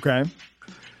 Okay.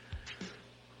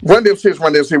 Run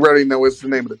DMC, we already know it's the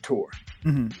name of the tour.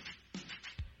 Mm-hmm.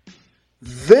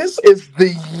 This is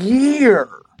the year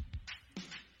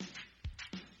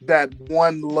that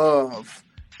One Love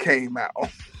came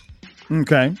out.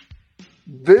 Okay.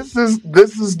 This is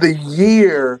the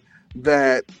year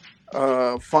that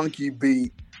Funky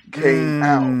Beat came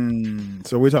out.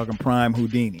 So we're talking prime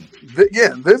Houdini.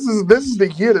 This is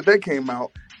the year that came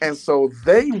out, and so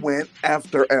they went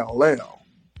after LL.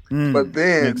 But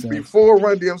then, before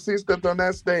Run DMC stepped on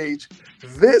that stage,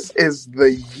 this is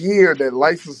the year that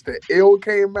License to Ill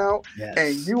came out,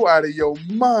 and you out of your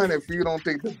mind if you don't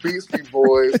think the Beastie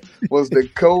Boys was the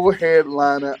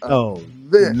co-headliner of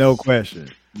this. No question.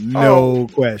 No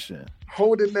question.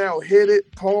 Hold It Now, Hit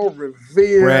It, Paul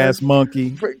Revere. Brass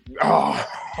Monkey.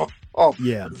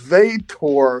 Yeah. They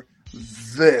tore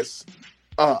this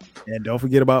up. And don't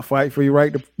forget about Fight for Your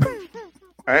Right to...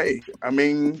 Hey, I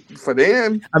mean, for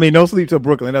them. I mean, No Sleep Till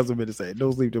Brooklyn. That's what I'm going to say.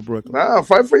 No Sleep Till Brooklyn. Nah,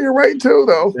 Fight for Your Right too,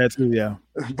 though. That too, yeah.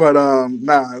 But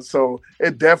so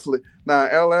it definitely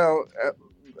LL.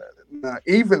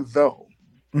 Even though,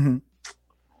 I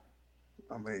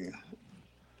mean,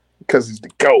 because he's the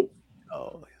GOAT.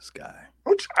 Oh, this guy.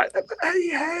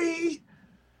 Hey.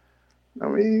 I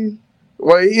mean,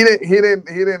 well, he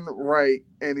didn't write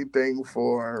anything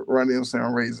for Run DMC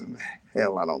and Raising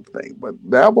Hell, I don't think. But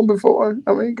the album before,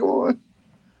 I mean, come on.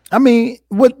 I mean,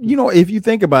 if you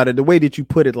think about it, the way that you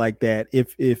put it like that,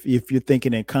 if you're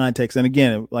thinking in context, and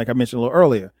again, like I mentioned a little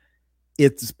earlier,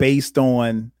 it's based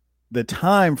on the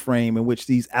time frame in which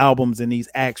these albums and these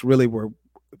acts really were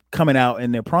coming out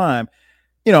in their prime.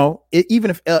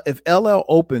 Even if LL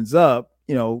opens up,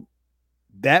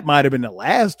 that might have been the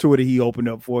last tour that he opened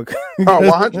up for.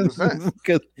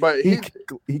 100%. But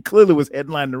he clearly was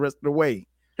headlining the rest of the way.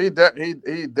 He definitely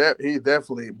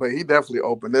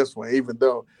opened this one, even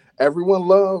though everyone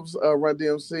loves Run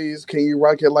DMC's "Can You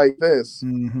Rock It Like This."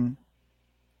 Mm-hmm.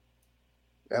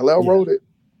 LL wrote it.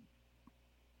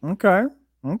 Okay.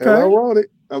 LL wrote it.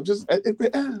 I'm just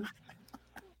the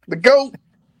GOAT.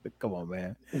 Come on,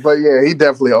 man. But yeah, he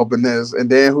definitely opened this, and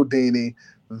then Houdini,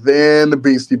 then the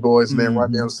Beastie Boys, and then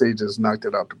Run DMC just knocked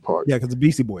it out the park. Yeah, because the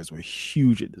Beastie Boys were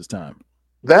huge at this time.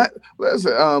 That's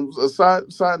a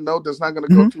side note that's not going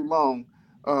to go too long.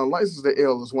 License to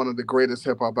Ill is one of the greatest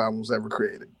hip hop albums ever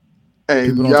created,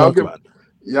 and y'all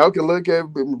can look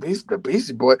at the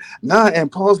Beastie Boy.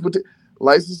 And pause, but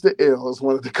License to Ill is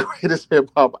one of the greatest hip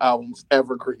hop albums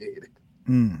ever created.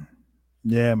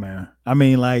 Yeah, man. I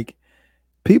mean, like,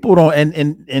 people don't,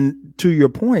 and to your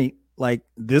point, like,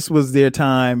 this was their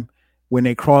time when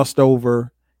they crossed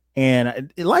over,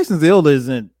 and License to Ill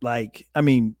isn't like, I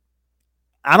mean,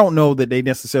 I don't know that they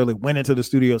necessarily went into the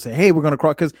studio and said, hey, we're going to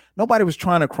cross, because nobody was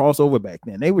trying to cross over back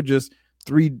then. They were just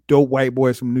 3 dope white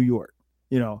boys from New York,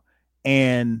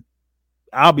 and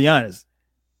I'll be honest,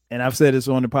 and I've said this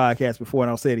on the podcast before, and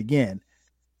I'll say it again.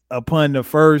 Upon the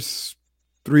first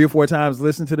 3 or 4 times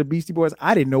listening to the Beastie Boys,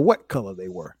 I didn't know what color they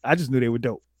were. I just knew they were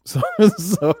dope. So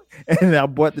and I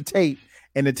bought the tape,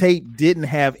 and the tape didn't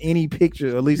have any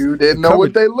picture. At least you didn't know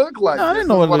what they looked like. No, I didn't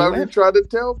know what I tried to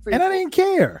tell people, and I didn't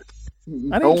care.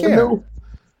 I didn't care.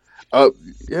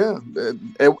 Yeah,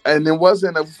 and it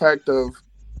wasn't a fact of.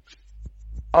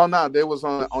 Oh no, they was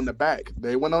on the back.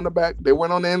 They went on the back. They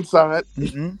went on the inside.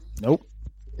 Nope.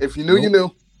 If you knew, you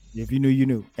knew. If you knew, you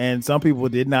knew. And some people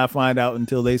did not find out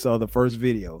until they saw the first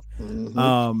video.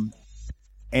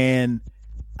 And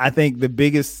I think the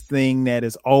biggest thing that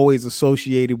is always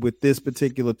associated with this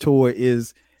particular tour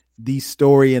is the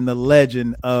story and the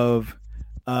legend of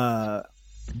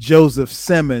Joseph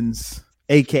Simmons,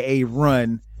 aka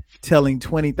Run, telling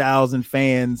 20,000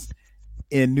 fans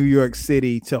in New York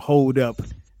City to hold up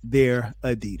their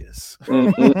Adidas.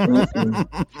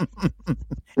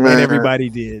 And Man. everybody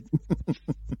did.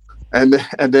 And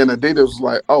then Adidas was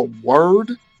like, "Oh,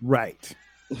 word." Right.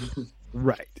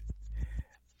 Right.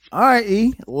 All right,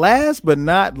 E. Last but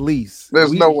not least,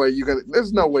 There's no way you got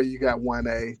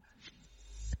 1A.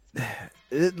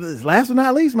 Last but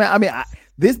not least, man. I mean,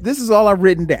 this is all I've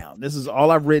written down. This is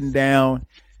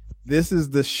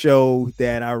the show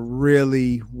that I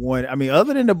really want. I mean,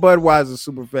 other than the Budweiser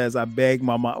Superfest, I begged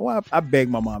my mom. Well, I begged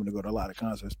my mom to go to a lot of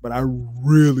concerts, but I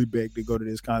really begged to go to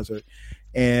this concert,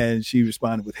 and she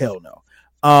responded with hell no.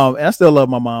 And I still love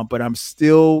my mom, but I'm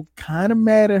still kind of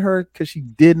mad at her because she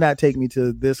did not take me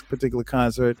to this particular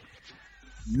concert.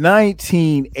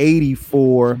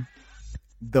 1984,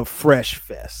 the Fresh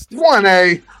Fest.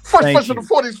 1A. Fresh Fest of the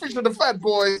 40s featuring the Fat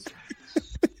Boys.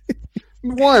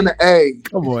 1A.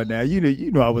 Come on now.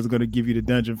 You know I was going to give you the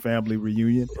Dungeon Family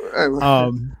reunion.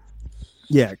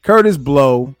 Yeah, Curtis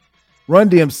Blow, Run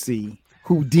DMC,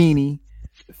 Houdini,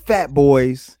 the Fat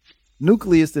Boys,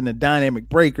 Nucleus and the Dynamic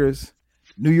Breakers,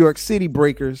 New York City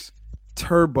Breakers,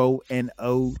 Turbo, and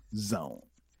Ozone.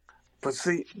 But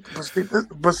see, that's the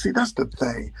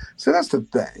thing. See, that's the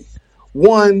thing.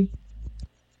 One,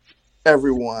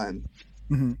 everyone,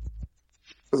 the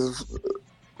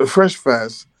Fresh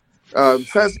Fest,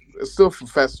 fest is still a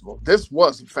festival. This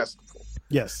was a festival.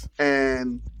 Yes.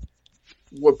 And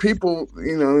what people,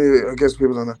 I guess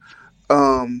people don't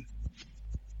know,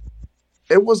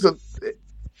 it was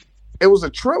a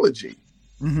trilogy.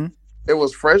 Mm-hmm. It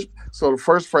was fresh. So the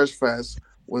first Fresh Fest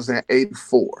was in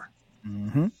 84.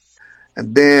 Mm-hmm.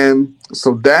 And then,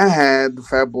 so that had the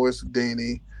Fat Boys,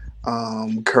 Houdini,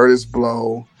 Curtis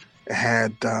Blow, it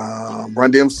had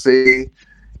Run DMC,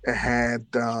 it had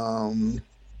the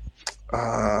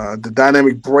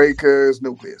Dynamic Breakers,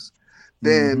 Nucleus.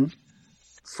 Then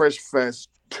Fresh Fest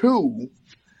 2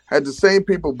 had the same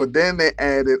people, but then they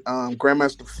added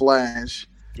Grandmaster Flash.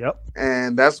 Yep.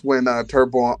 And that's when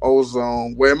Turbo and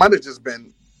Ozone, where it might have just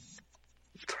been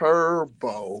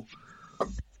Turbo.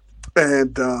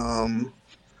 And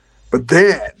but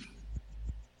then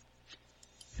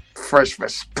Fresh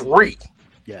Fest 3.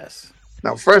 Yes.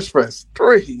 Now Fresh Fest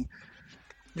 3,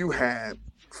 you had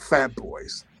Fat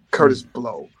Boys, Curtis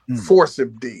Blow, Force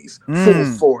MDs, Full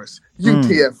Force,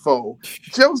 UTFO,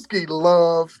 Joski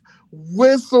Love,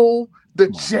 Whistle, the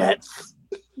Jets.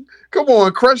 Come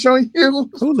on, Crush on You.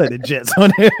 Who let the Jets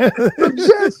on there? The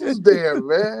Jets was there,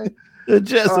 man. The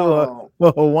Jets are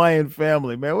a Hawaiian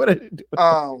family, man. What are they doing?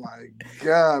 Oh my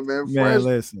God, man. Man,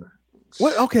 listen.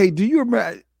 What? Okay, do you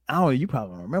remember? I don't know. You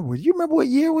probably don't remember. Do you remember what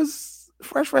year was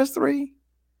Fresh Fest 3?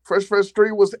 Fresh Fest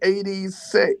 3 was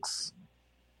 86.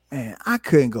 Man, I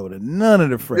couldn't go to none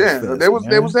of the Fresh Fest. Yeah, there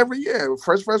was every year.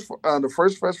 Fresh Fest, the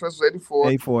first Fresh Fest was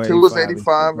 84. 2 was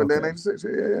 85, and then 86.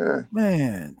 Yeah.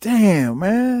 Man, damn,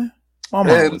 man. My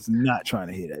mom was not trying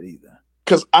to hear that either.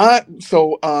 Because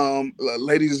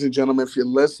ladies and gentlemen, if you're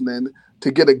listening,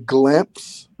 to get a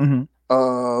glimpse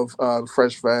of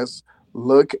Fresh Fest,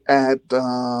 look at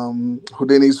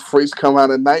Houdini's Freaks Come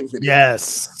Out at Night video.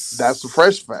 Yes. That's the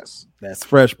Fresh Fest. That's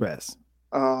Fresh Fest.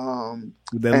 That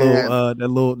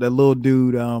little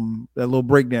dude, that little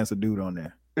breakdancer dude on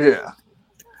there. Yeah.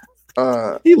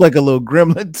 He like a little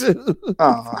gremlin too.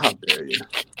 Oh, how dare you.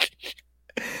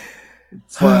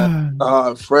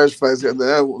 But Fresh Fest,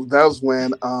 that was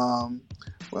when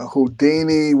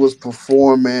Houdini was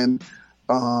performing,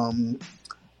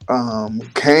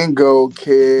 Kango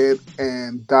Kid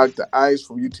and Dr. Ice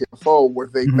from UTFO were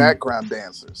they background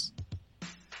dancers.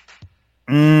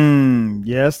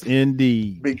 Yes,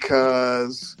 indeed.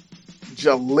 Because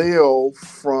Jaleel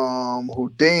from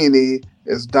Houdini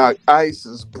is Doc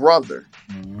Ice's brother.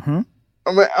 I mean,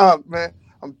 man,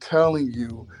 I'm telling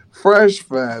you, Fresh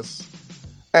Fest.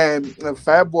 And the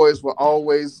Fat Boys will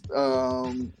always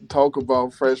talk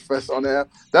about Fresh Fest on there.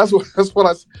 That's what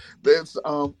I. It's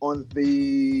on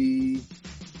the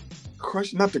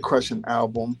not the Crushing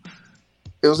album.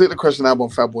 It was in the Crushing album.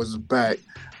 Fat Boys is back.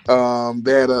 They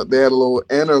had a little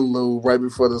interlude right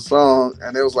before the song,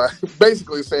 and it was like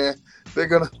basically saying they're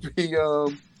gonna be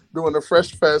doing the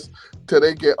Fresh Fest till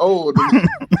they get old.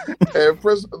 And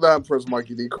Prince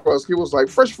Marky D. Cross, he was like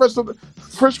Fresh Fest in their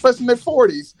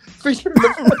 40s, featuring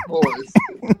the Fat Boys.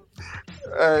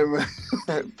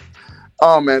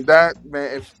 Oh man,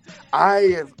 if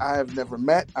I have never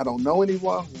met, I don't know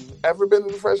anyone who's ever been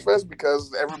to the Fresh Fest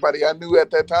because everybody I knew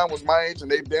at that time was my age and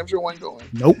they damn sure weren't going.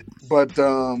 Nope. But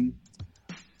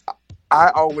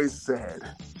I always said,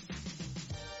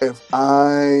 if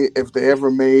they ever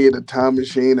made a time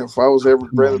machine, if I was ever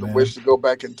granted a wish to go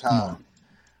back in time,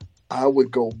 I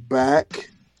would go back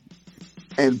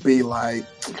and be like,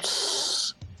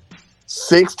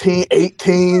 16,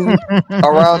 18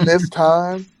 around this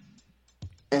time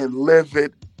and live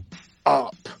it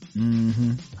up.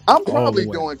 Mm-hmm. I'm probably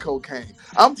doing cocaine.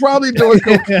 I'm probably doing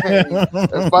cocaine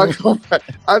if I go back.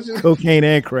 I just cocaine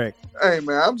and crack. Hey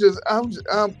man, I'm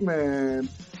man.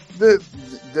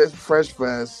 This Fresh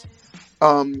Fest.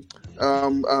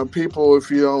 People, if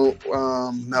you don't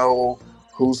know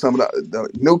who some of the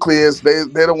Nucleus, they're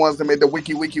the ones that made the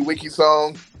wiki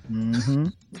song. Mm-hmm.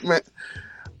 Man,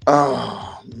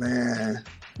 oh man,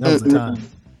 that was a time.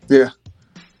 Yeah,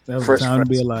 that was Fresh a time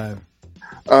Fest. To be alive.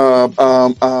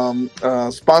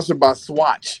 Sponsored by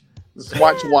Swatch. The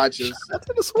Swatch watches.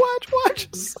 The Swatch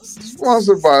watches.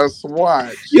 Sponsored by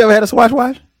Swatch. You ever had a Swatch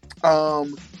watch?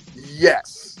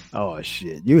 Yes. Oh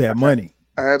shit! You had money.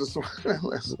 I had a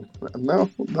no.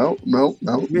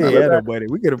 Yeah, nobody.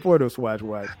 We could afford a Swatch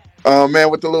watch. Man,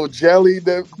 with the little jelly,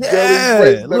 jelly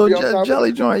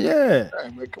joint. Yeah. Hey,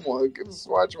 man, come on, get the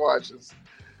Swatch watches.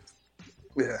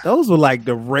 Yeah, those were like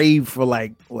the rave for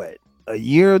like what, a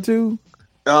year or two.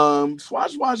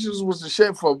 Swatch watches was the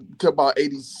shit to about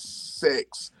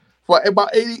 86, for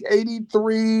about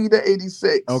 83 to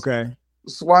 86. Okay.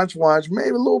 Swatch watch, maybe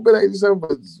a little bit 87,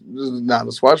 but not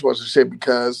the Swatch watch is shit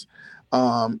because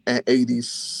in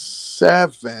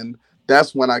 87,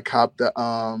 that's when I copped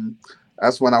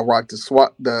that's when I rocked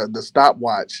the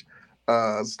stopwatch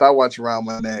around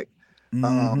my neck.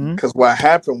 Because what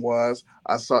happened was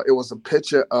I saw it was a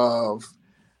picture of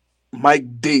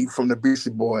Mike D from the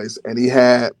Beastie Boys, and he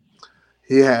had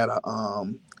a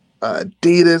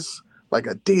Adidas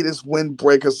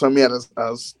windbreaker, something. He had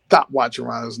a stopwatch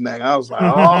around his neck. I was like,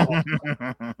 oh,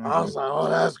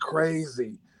 that's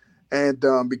crazy. And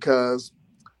because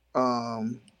I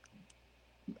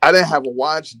didn't have a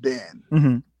watch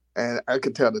then, and I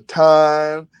could tell the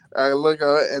time. I look at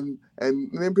it, and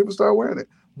then people started wearing it.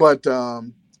 But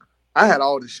I had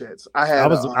all the shits. I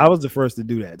was the first to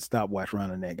do that stopwatch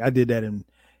around the neck. I did that in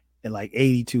like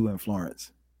 82 in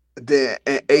Florence. Then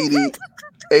in 80,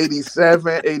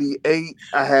 87, 88,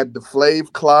 I had the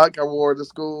Flav clock I wore to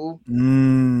school.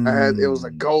 It was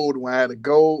a gold one. I had a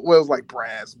gold. Well, it was like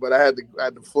brass, but I had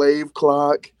the Flav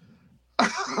clock.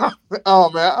 Oh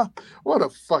man, what a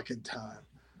fucking time!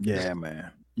 Yeah, man.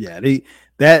 Yeah,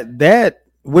 that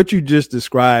what you just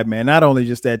described, man. Not only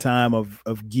just that time of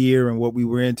gear and what we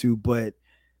were into, but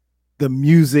the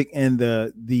music and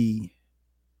the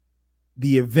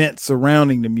events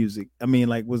surrounding the music. I mean,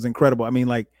 like, was incredible. I mean,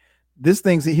 like, this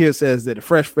thing here says that the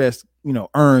Fresh Fest,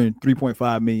 earned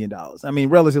 $3.5 million. I mean,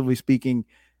 relatively speaking,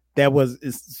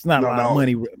 it's not a lot of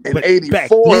money. In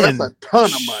 84, that's a ton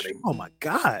of money. Oh my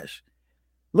gosh.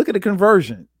 Look at the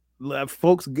conversion.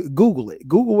 Folks, Google it.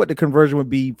 Google what the conversion would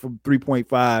be from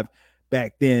 3.5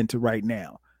 back then to right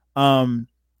now. And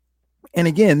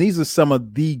again, these are some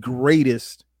of the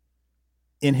greatest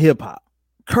in hip hop.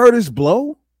 Curtis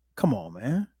Blow, come on,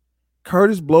 man.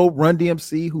 Curtis Blow, Run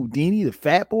DMC, Houdini, the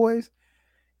Fat Boys,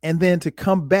 and then to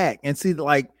come back and see,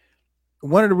 like,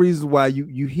 one of the reasons why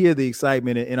you hear the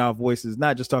excitement in our voices,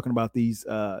 not just talking about these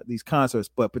concerts,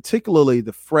 but particularly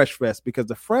the Fresh Fest, because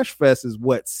the Fresh Fest is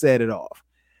what set it off.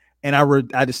 And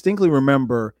I distinctly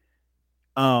remember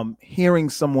hearing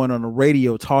someone on the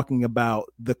radio talking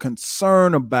about the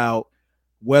concern about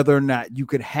whether or not you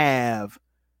could have,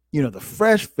 the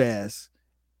Fresh Fest.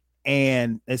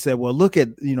 And they said, well, look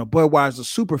at, Budweiser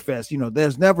Superfest,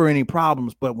 there's never any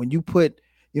problems. But when you put,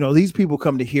 these people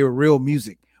come to hear real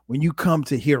music. When you come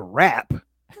to hear rap,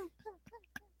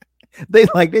 they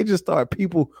just thought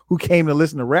people who came to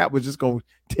listen to rap was just going to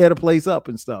tear the place up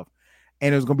and stuff.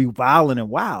 And it was going to be violent and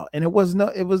wild. And it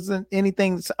wasn't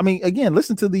anything. I mean, again,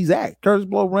 listen to these acts. Curtis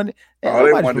Blow, Run. All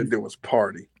they wanted to do was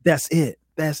party. That's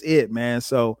it, man.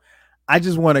 So I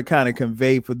just want to kind of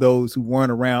convey for those who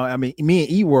weren't around. I mean, me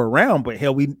and E were around, but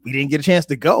hell, we didn't get a chance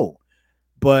to go.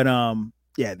 But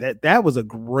yeah, that was a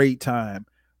great time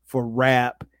for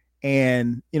rap.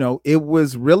 And, it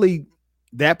was really,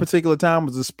 that particular time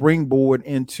was a springboard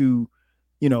into,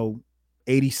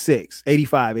 86,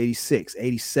 85, 86,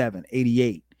 87,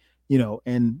 88,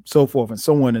 and so forth and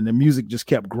so on. And the music just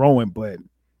kept growing. But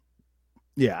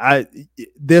yeah,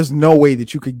 there's no way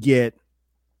that you could get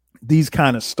these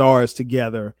kind of stars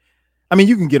together. I mean,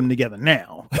 you can get them together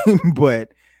now,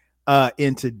 but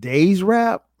in today's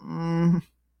rap,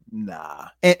 nah.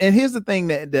 And here's the thing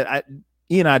that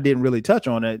Ian and I didn't really touch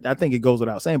on it. I think it goes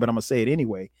without saying, but I'm gonna say it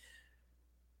anyway.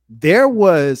 There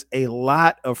was a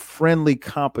lot of friendly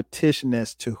competition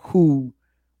as to who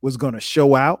was going to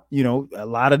show out. A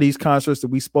lot of these concerts that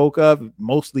we spoke of,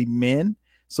 mostly men.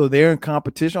 So they're in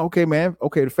competition. Okay, man.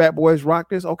 Okay, the Fat Boys rock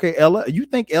this. Okay, Ella, you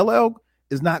think LL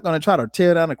is not going to try to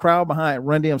tear down the crowd behind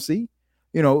Run DMC?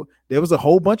 there was a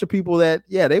whole bunch of people that,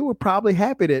 they were probably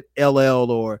happy that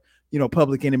LL or,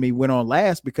 Public Enemy went on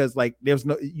last, because like there's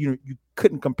no, you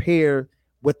couldn't compare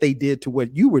what they did to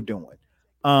what you were doing.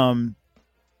 But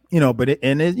a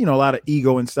lot of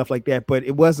ego and stuff like that, but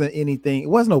it wasn't anything. It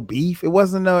wasn't no beef. It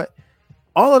wasn't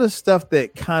all of the stuff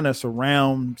that kind of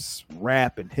surrounds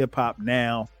rap and hip hop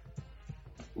now.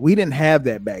 We didn't have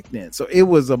that back then. So it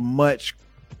was a much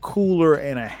cooler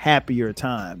and a happier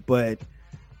time. But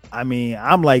I mean,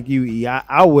 I'm like you, E.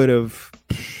 I would have,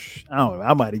 I don't know,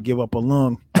 I might have give up a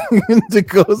lung to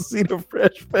go see the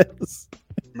Fresh Fest.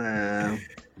 Man.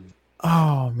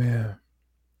 Oh man.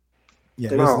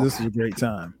 Yeah, this is a great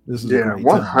time. This is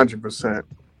 100%.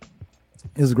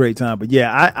 It's a great time. But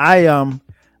yeah,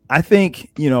 I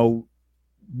think,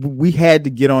 we had to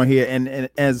get on here, and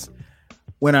as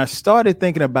when I started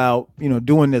thinking about,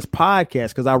 doing this podcast,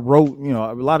 because I wrote,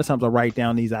 a lot of times I write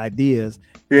down these ideas.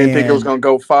 You didn't think it was going to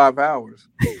go 5 hours?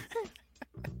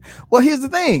 Well, here's the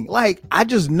thing. Like, I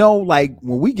just know, like,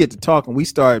 when we get to talking, we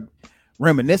start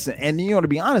reminiscing. And, to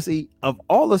be honest, of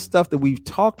all the stuff that we've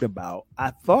talked about,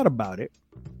 I thought about it.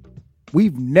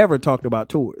 We've never talked about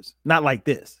tours. Not like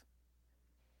this.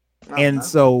 And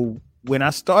so when I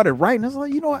started writing, I was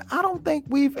like, you know what? I don't think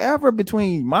we've ever,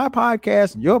 between my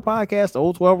podcast and your podcast, the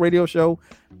Old 12 radio show,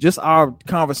 just our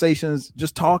conversations,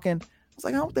 just talking. I was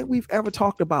like, I don't think we've ever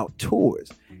talked about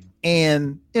tours.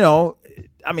 And, I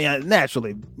mean,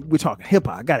 naturally, we're talking hip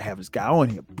hop. I got to have this guy on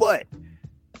here, but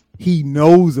he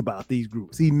knows about these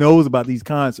groups. He knows about these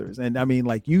concerts. And I mean,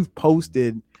 like, you've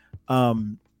posted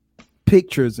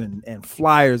pictures and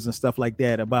flyers and stuff like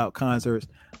that about concerts.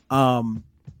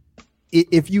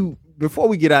 Before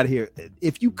we get out of here,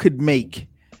 if you could make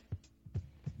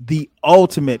the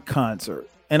ultimate concert,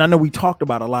 and I know we talked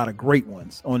about a lot of great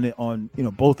ones on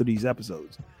both of these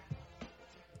episodes.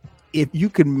 If you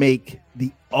could make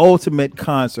the ultimate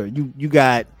concert, you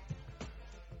got,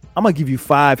 I'm gonna give you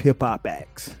 5 hip hop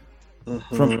acts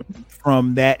from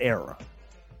that era.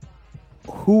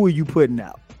 Who are you putting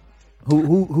out?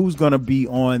 Who's gonna be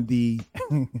on the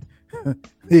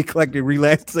the Eclectic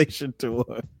Relaxation Tour?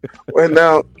 Well,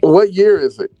 now, what year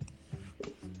is it?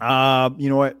 You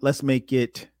know what? Let's make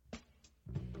it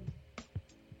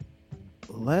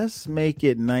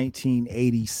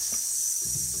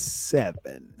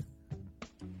 1987.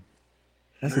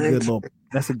 That's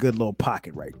a good little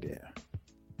pocket right there.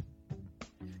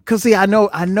 Cause see, I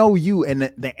know you,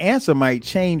 and the answer might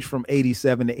change from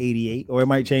 87 to 88, or it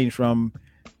might change from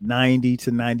 90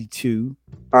 to 92.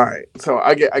 All right, so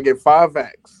I get 5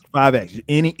 acts. 5 acts.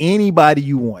 Anybody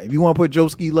you want. If you want to put Joe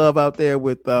Ski Love out there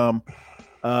with Salt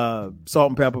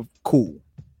and Pepper, cool.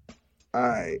 All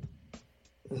right.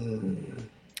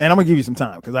 And I'm gonna give you some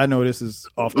time because I know this is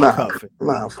off the cuff.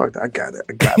 Nah, fuck that. I got it.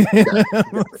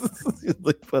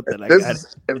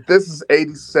 If this is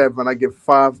 87, I get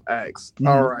 5 acts. Mm-hmm.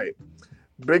 All right.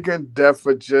 Big and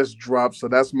Deffer just dropped, so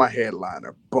that's my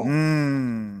headliner.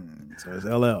 Boom. So it's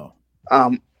LL.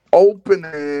 I'm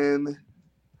opening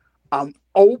with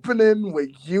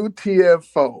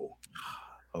UTFO.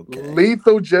 Okay.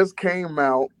 Lethal just came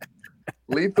out,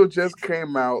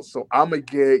 so I'm gonna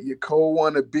get Your Cold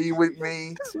Wanna Be With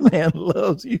Me. This man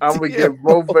loves UTFO. I'm gonna get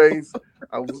Movace.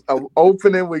 I'm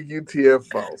opening with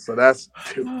UTFO, so that's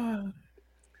 2.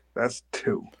 That's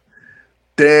 2.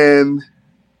 Then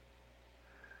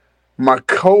my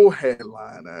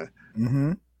co-headliner.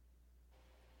 Mm-hmm.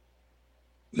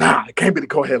 Nah, it can't be the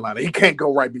co-headliner. He can't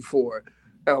go right before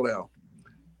LL.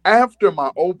 After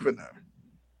my opener,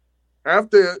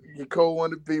 after Your Cold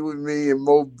Wanna Be With Me and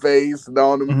Mo Bass and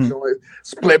all them joints,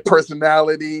 Split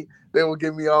Personality, they will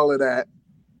give me all of that.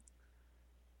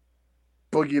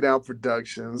 Boogie Down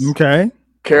Productions. Okay.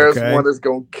 Karis One is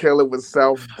gonna kill it with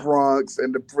South Bronx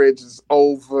and The Bridge Is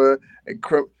Over and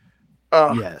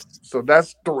yes. So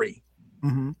that's 3.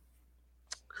 Mm-hmm.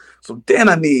 So then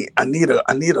I need a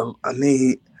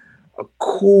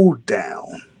cool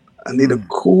down. I need a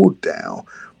cool down,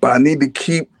 but I need to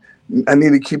keep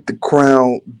the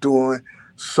crowd doing.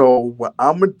 So what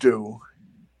I'm gonna do?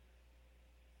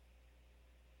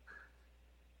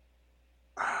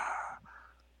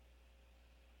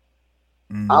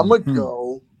 I'm gonna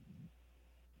go.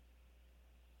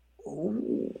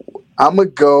 I'm gonna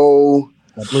go.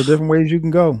 A couple of different ways you can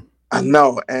go. I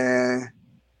know, and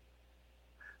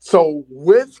so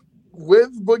with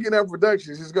Boogie Down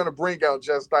Productions, he's gonna bring out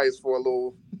Just Ice for a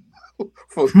little,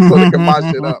 so they can my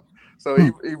shit up. So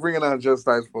he bringing out Just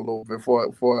Ice for a little bit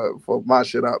for my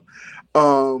shit up,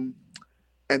 and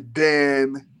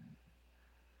then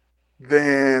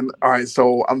all right.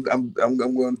 So I'm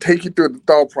going to take you through the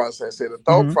thought process here. The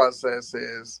thought process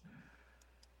is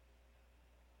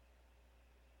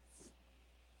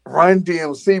Run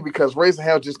DMC because Raising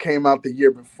Hell just came out the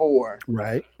year before.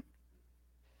 Right.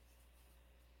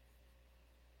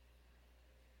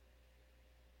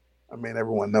 I mean,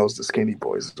 everyone knows the Skinny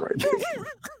Boys is right there.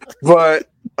 But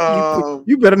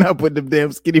you better not put them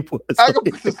damn Skinny Boys. I can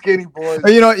put the Skinny Boys.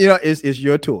 It's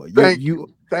your tour. Thank you.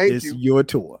 It's your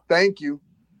tour. Thank you.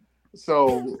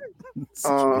 So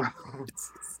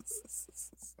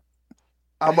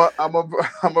I'm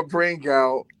a bring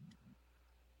out.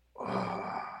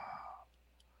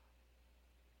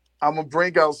 I'm gonna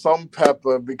bring out Salt and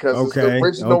Pepper because it's the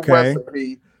original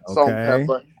recipe, Salt and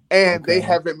Pepper, and they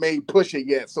haven't made Push It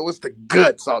yet, so it's the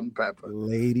good Salt and Pepper.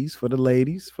 Ladies, for the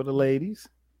ladies.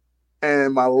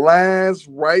 And my last,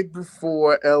 right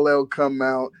before LL come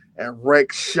out and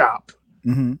wreck shop.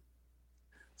 Mm-hmm.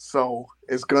 So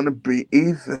it's gonna be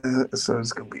either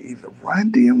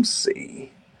Run DMC.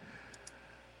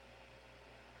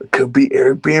 It could be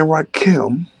Eric B. and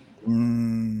Rakim.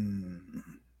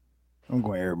 I'm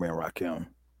going Eric B. and Rakim.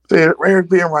 Eric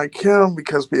B. and Rakim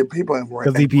because people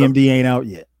because EPMD ain't out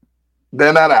yet.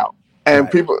 They're not out,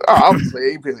 and people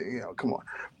obviously EPMD. Come on,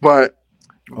 but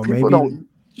people don't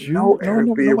know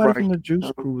Eric B. and Nobody Rakim. from the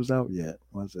Juice Crew was out yet,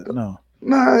 was it? No,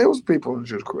 it was people in the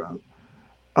Juice Crew out.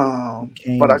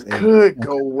 But I could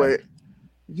go with,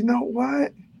 you know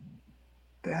what,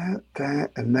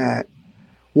 that and that.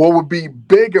 What would be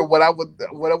bigger? What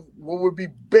would be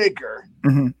bigger?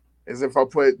 Mm-hmm. Is if I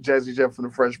put Jazzy Jeff and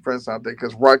the Fresh Prince out there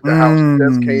because Rock the House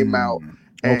just came out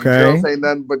and Girls Ain't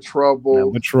Nothing But Trouble.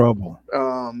 Nothing but trouble.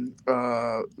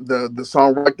 The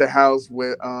song Rock the House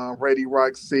with Ready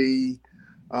Rock C.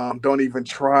 Don't Even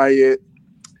Try It.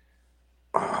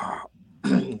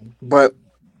 But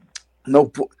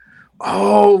no.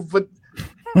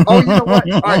 You know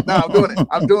what? All right, now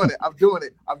I'm doing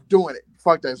it.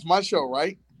 Fuck that. It's my show,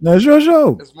 right? No, it's your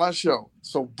show. It's my show.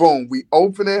 So boom, we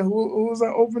opening. Who was I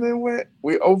opening with?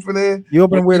 We opening. You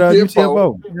opening with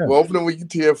UTFO. Yeah. We're opening with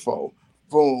UTFO.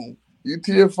 Boom,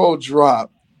 UTFO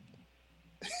drop,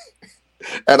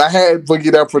 and I had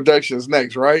Boogie Down Productions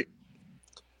next, right?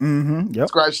 Mm-hmm. Yep.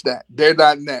 Scratch that. They're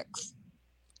not next.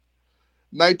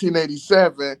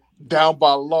 1987. Down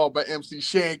by Law by MC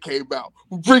Shan came out.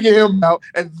 We're bringing him out,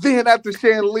 and then after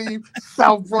Shan leave,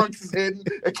 South Bronx is hitting,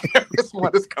 and KRS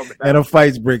One is coming out. And a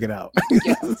fight's breaking out.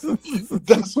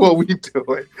 That's what we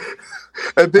doing.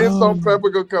 And then Salt and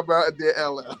Pepper gonna come out, and then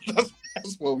LL.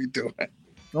 That's what we doing.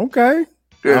 Okay.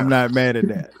 Yeah. I'm not mad at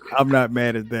that. I'm not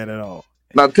mad at that at all.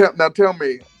 Now tell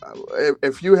me,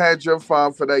 if you had your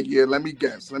five for that year, let me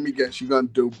guess. You're gonna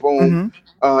do boom,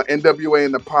 NWA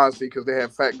and the Posse because they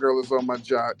had Fat Girl Is on My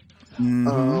Jock,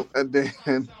 and then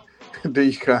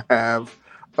you can have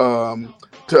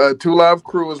Two Live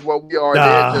Crew is What We Are.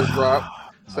 They just dropped.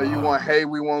 So you want Hey,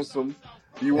 We Want Some.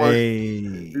 You want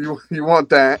you want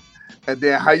that. And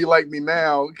then How You Like Me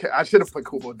Now. I should have put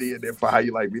Kumo D in there for How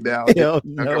You Like Me Now. Hell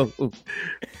no.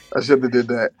 I should have did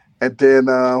that. And then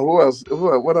who else?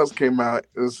 What else came out?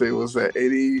 Let's see, was that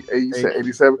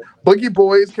 87? Boogie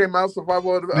Boys came out.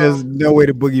 Survival of the There's no way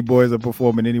the Boogie Boys are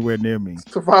performing anywhere near me.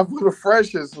 Survival of the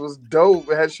Freshest was dope.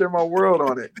 It had Share My World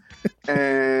on it.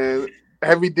 And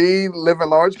Heavy D, Living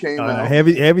Large came out.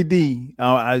 Heavy D.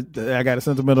 I got a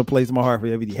sentimental place in my heart for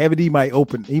Heavy D. Heavy D might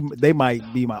open. They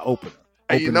might be my opener.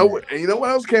 And you know what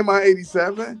else came out in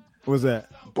 87? What's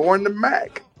that? Born to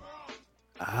Mac.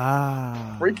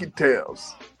 Freaky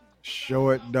Tales.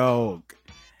 Short Dog.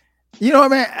 You know what,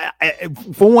 man?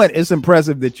 For one, it's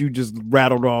impressive that you just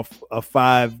rattled off a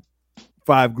five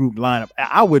group lineup.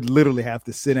 I would literally have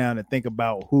to sit down and think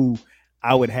about who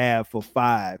I would have for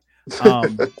five.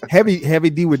 Heavy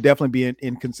D would definitely be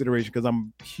in consideration because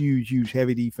I'm a huge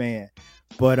Heavy D fan.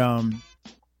 But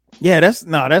yeah, that's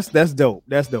dope.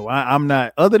 That's dope. I'm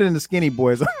not, other than the Skinny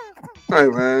Boys. Hey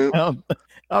man.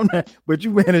 I'm not, but you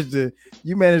managed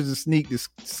to sneak the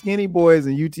Skinny Boys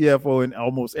and UTFO in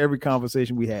almost every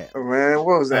conversation we had. Man,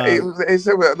 what was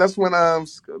that? That's when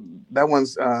that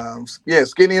one's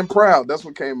Skinny and Proud. That's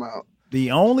what came out.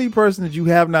 The only person that you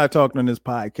have not talked on this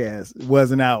podcast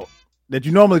wasn't out that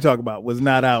you normally talk about was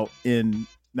not out in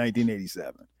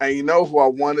 1987. And you know who I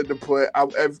wanted to put?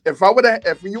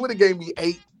 If you would have gave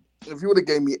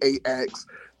me 8 acts,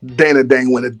 Dana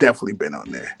Dane would have definitely been on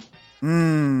there.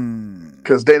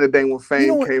 Because Dana Dane when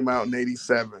Fame came out in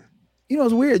 87. You know,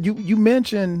 it's weird. You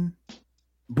mentioned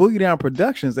Boogie Down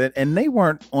Productions, and they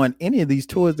weren't on any of these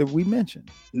tours that we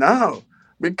mentioned. No,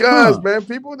 because man,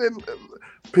 people didn't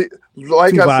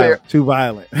like too I said too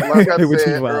violent. Like I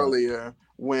said earlier,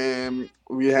 when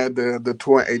we had the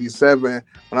tour in 87, when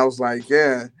I was like,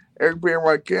 yeah, Eric B. and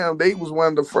Rakim, they was one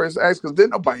of the first acts because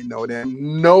didn't nobody know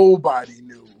them. Nobody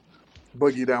knew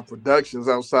Boogie Down Productions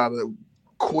outside of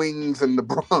Queens and the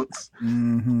Bronx,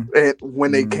 Mm-hmm. and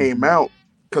when they came out,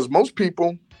 because most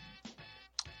people,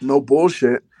 no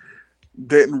bullshit,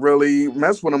 didn't really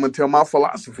mess with them until My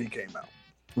Philosophy came out.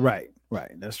 Right.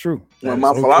 That's true. That When is My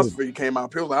so true. Philosophy came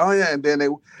out, people were like, oh yeah, and then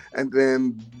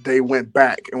they went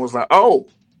back and was like, oh,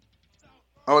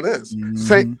 this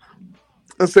Mm-hmm.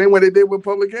 the same way they did with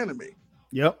Public Enemy.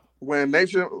 Yep. When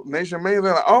Nation Made, they're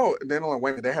like, oh, and then like,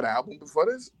 wait a minute, they had an album before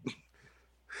this.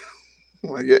 I'm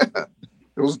like, yeah,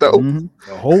 it was dope.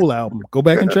 A whole album. Go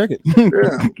back and check it.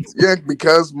 Yeah,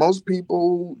 because most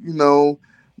people,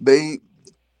 they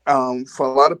for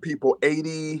a lot of people,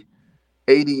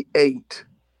 88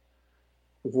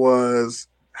 was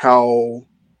how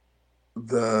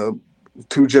the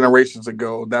 2 generations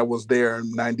ago that was there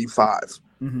in 95.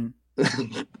 Mm-hmm.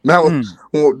 That was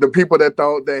the people that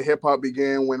thought that hip hop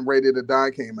began when Ready to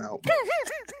Die came out.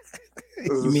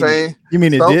 It's the same. You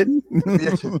mean it didn't?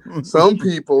 Yeah, some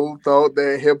people thought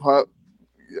that hip hop,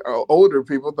 older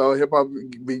people thought hip hop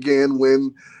began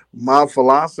when My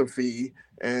Philosophy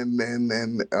and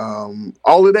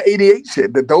all of the 88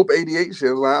 shit, the dope 88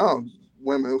 shit. Like, oh,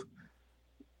 women.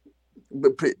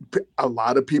 A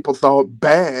lot of people thought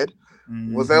Bad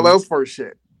was LL's first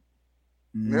shit.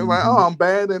 They were like, oh, I'm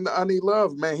bad and I need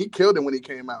love. Man, he killed it when he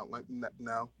came out. Like,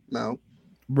 no.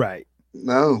 Right.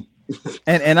 No.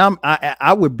 And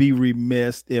I would be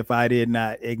remiss if I did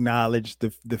not acknowledge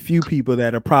the few people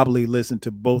that are probably listened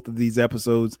to both of these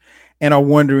episodes and are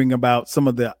wondering about some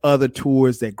of the other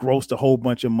tours that grossed a whole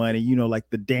bunch of money, like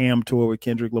the Damn tour with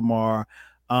Kendrick Lamar,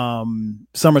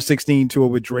 Summer 16 tour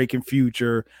with Drake and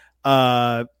Future.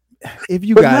 If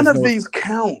you guys none of these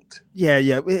count.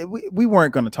 Yeah. We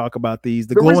weren't going to talk about these.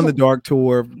 The Glow in the Dark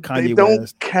tour, Kanye they don't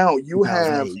West, count. You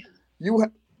have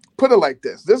put it like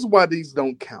this. This is why these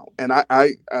don't count. And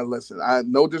I listen. I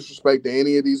no disrespect to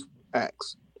any of these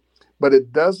acts, but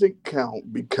it doesn't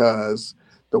count because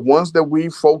the ones that we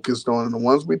focused on and the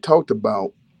ones we talked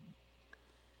about,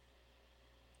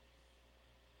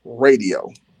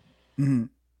 radio. Mm-hmm.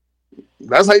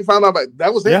 That's how you found out about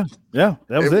that was it. Yeah,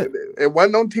 that was it. It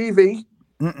wasn't on TV.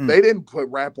 They didn't put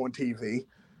rap on TV.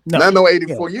 No,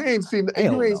 84. You ain't seen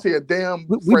see a damn.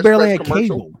 We barely had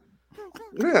commercial. Cable.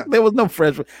 Yeah, there was no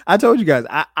Fresh. I told you guys,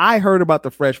 I heard about the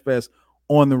Fresh Fest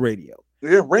on the radio.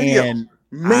 Yeah, radio. And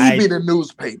maybe the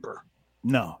newspaper.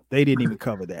 No, they didn't even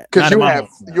cover that. Because you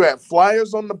had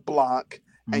flyers on the block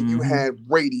and you had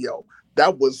radio.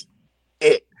 That was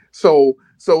it. So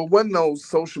it wasn't no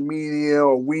social media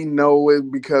or we know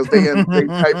it because they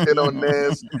typed it on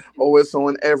this, or it's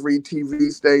on every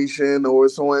TV station, or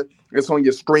it's on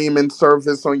your streaming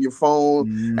service on your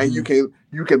phone, and you can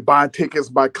buy tickets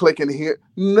by clicking here.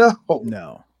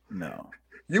 No.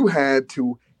 You had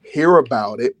to hear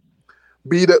about it,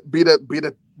 be the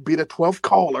 12th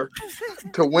caller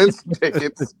to win some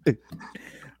tickets.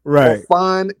 Right.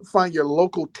 Or find your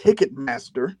local ticket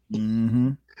master.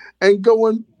 And go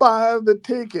and buy the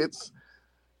tickets.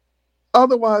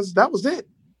 Otherwise, that was it.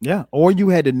 Yeah. Or you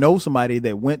had to know somebody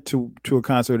that went to a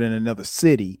concert in another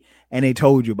city and they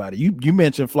told you about it. You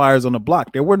mentioned flyers on the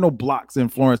block. There were no blocks in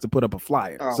Florence to put up a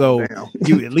flyer. Oh, so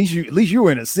at least you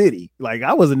were in a city. Like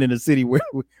I wasn't in a city where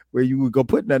you would go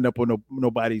put nothing up on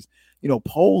nobody's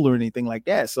poll or anything like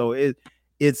that. So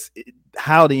it's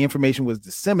how the information was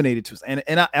disseminated to us.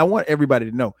 And I want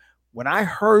everybody to know, when I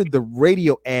heard the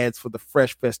radio ads for the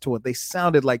Fresh Fest tour, they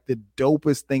sounded like the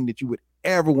dopest thing that you would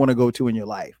ever want to go to in your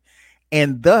life.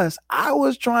 And thus, I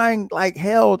was trying like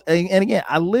hell. And again,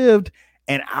 I lived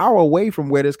an hour away from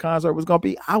where this concert was going to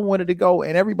be. I wanted to go,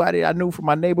 and everybody I knew from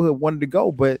my neighborhood wanted to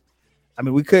go, but I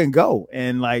mean, we couldn't go.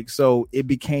 And like, so it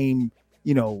became,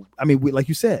 like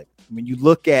you said, when you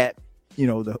look at,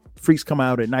 the Freaks Come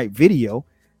Out at Night video,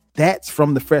 that's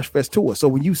from the Fresh Fest tour. So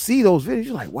when you see those videos,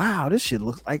 you're like, wow, this shit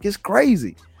looks like it's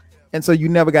crazy. And so you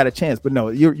never got a chance. But no,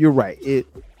 you're right.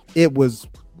 It was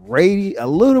radio, a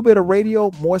little bit of radio,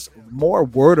 more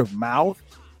word of mouth.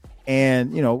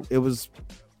 And, it was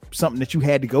something that you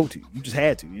had to go to. You just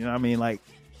had to, you know what I mean? Like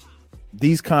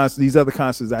these other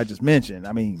concerts I just mentioned,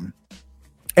 I mean,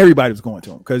 everybody was going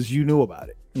to them because you knew about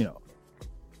it,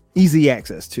 easy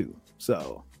access too.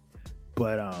 So,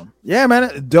 but yeah,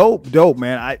 man, dope,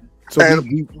 man.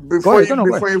 Before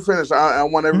you finish, I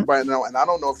want everybody to know, and I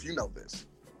don't know if you know this,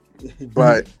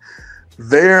 but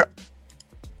there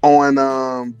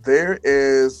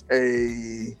is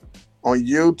on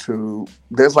YouTube,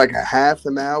 there's like a half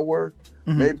an hour,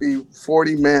 maybe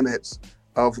 40 minutes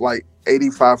of like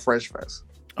 85 Fresh Fest.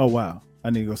 Oh wow, I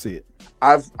need to go see it.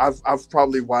 I've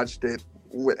probably watched it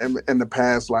in the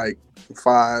past like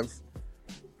 5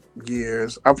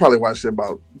 years. I've probably watched it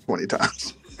about 20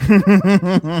 times.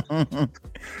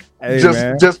 Hey, just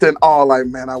man. just in all, like,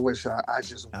 man, I wish I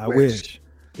just I wish. wish.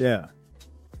 Yeah.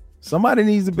 Somebody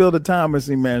needs to build a time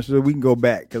machine, man, so we can go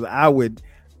back. Because I would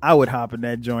hop in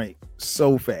that joint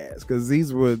so fast. Because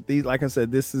these, like I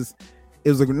said, it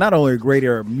was not only a great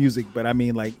era of music, but I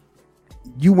mean, like,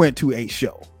 you went to a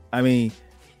show. I mean,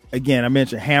 again, I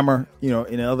mentioned Hammer, in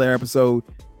another episode.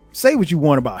 Say what you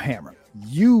want about Hammer.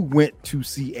 You went to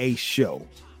see a show.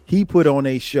 He put on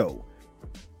a show.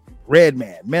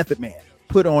 Redman, Method Man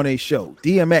put on a show.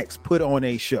 DMX put on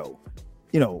a show.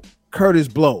 Curtis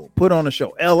Blow put on a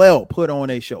show. LL put on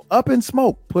a show. Up in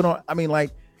Smoke put on. I mean,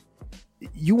 like,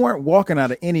 you weren't walking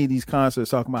out of any of these concerts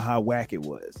talking about how whack it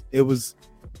was. It was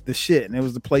the shit, and it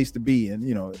was the place to be. And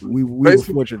we were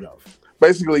fortunate enough.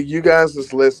 Basically, you guys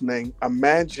that's listening,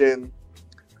 imagine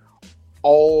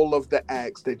all of the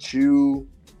acts that you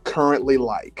currently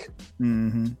like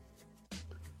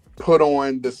put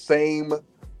on the same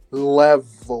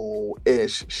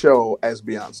level-ish show as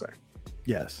Beyonce.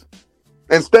 Yes.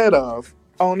 Instead of,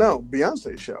 oh no,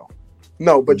 Beyonce show.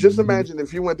 No, but just imagine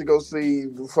if you went to go see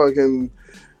the fucking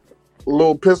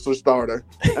Little Pistol Starter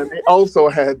and they also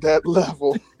had that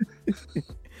level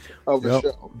of a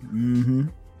show.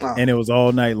 And it was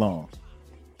all night long.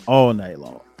 All night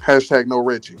long. Hashtag no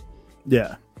Richie.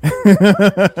 Yeah.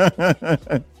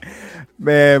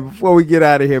 Man, before we get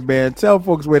out of here, man, tell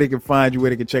folks where they can find you,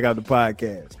 where they can check out the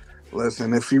podcast.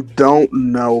 Listen, if you don't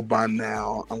know by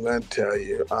now, I'm going to tell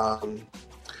you.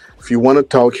 If you want to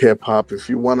talk hip hop, if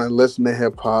you want to listen to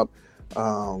hip hop,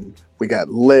 we got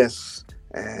lists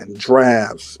and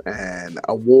drafts and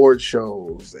award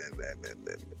shows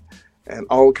and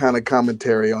all kind of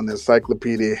commentary on the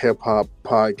Encyclopedia Hip Hop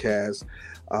podcast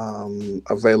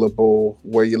available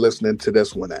where you're listening to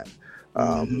this one at.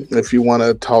 If you want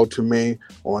to talk to me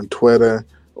on Twitter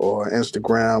or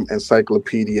Instagram,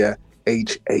 Encyclopedia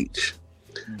HH.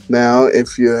 Now,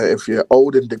 if you're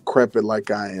old and decrepit like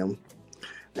I am,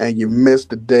 and you missed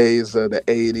the days of the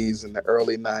 80s and the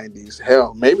early 90s,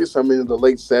 hell, maybe some in the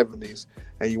late 70s,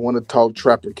 and you want to talk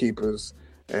Trapper Keepers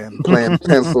and playing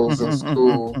pencils in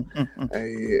school,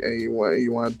 and you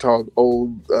want to talk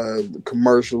old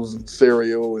commercials and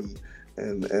cereal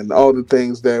and all the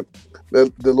things that the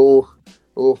little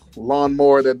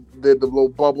lawnmower that did the little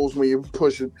bubbles when you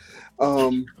push it.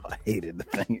 I hated the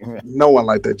thing. No one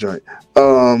liked that joint.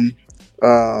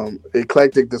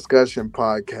 Eclectic Discussion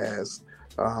Podcast.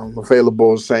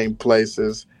 Available same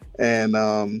places, and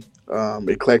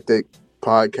Eclectic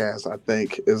Podcast, I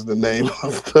think, is the name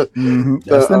of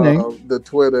the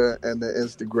Twitter and the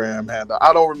Instagram handle.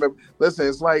 I don't remember. Listen,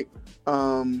 it's like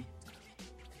when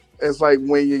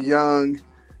you're young,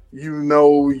 you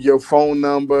know your phone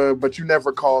number, but you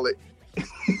never call it.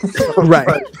 Right.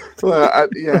 I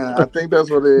think that's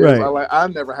what it is. Right. I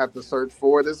never have to search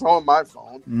for it. It's on my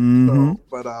phone.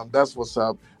 But that's what's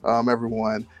up,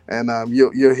 everyone. And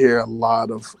you'll hear a lot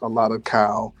of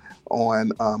Kyle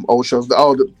on old shows.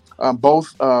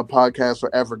 Both podcasts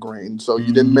are evergreen, so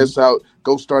you didn't miss out.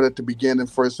 Go start at the beginning,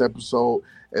 first episode.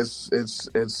 It's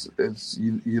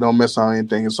you don't miss on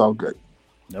anything. It's all good.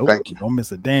 Nope. Thank you. Don't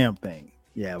miss a damn thing.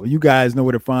 Yeah, well, you guys know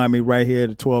where to find me right here.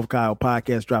 The 12 Kyle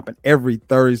podcast dropping every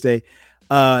Thursday.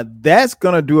 That's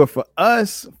going to do it for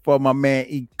us, for my man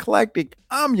Eclectic.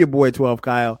 I'm your boy 12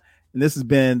 Kyle, and this has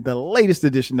been the latest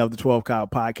edition of the 12 Kyle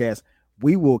podcast.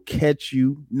 We will catch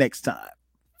you next time.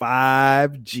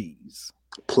 5 Gs.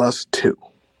 +2.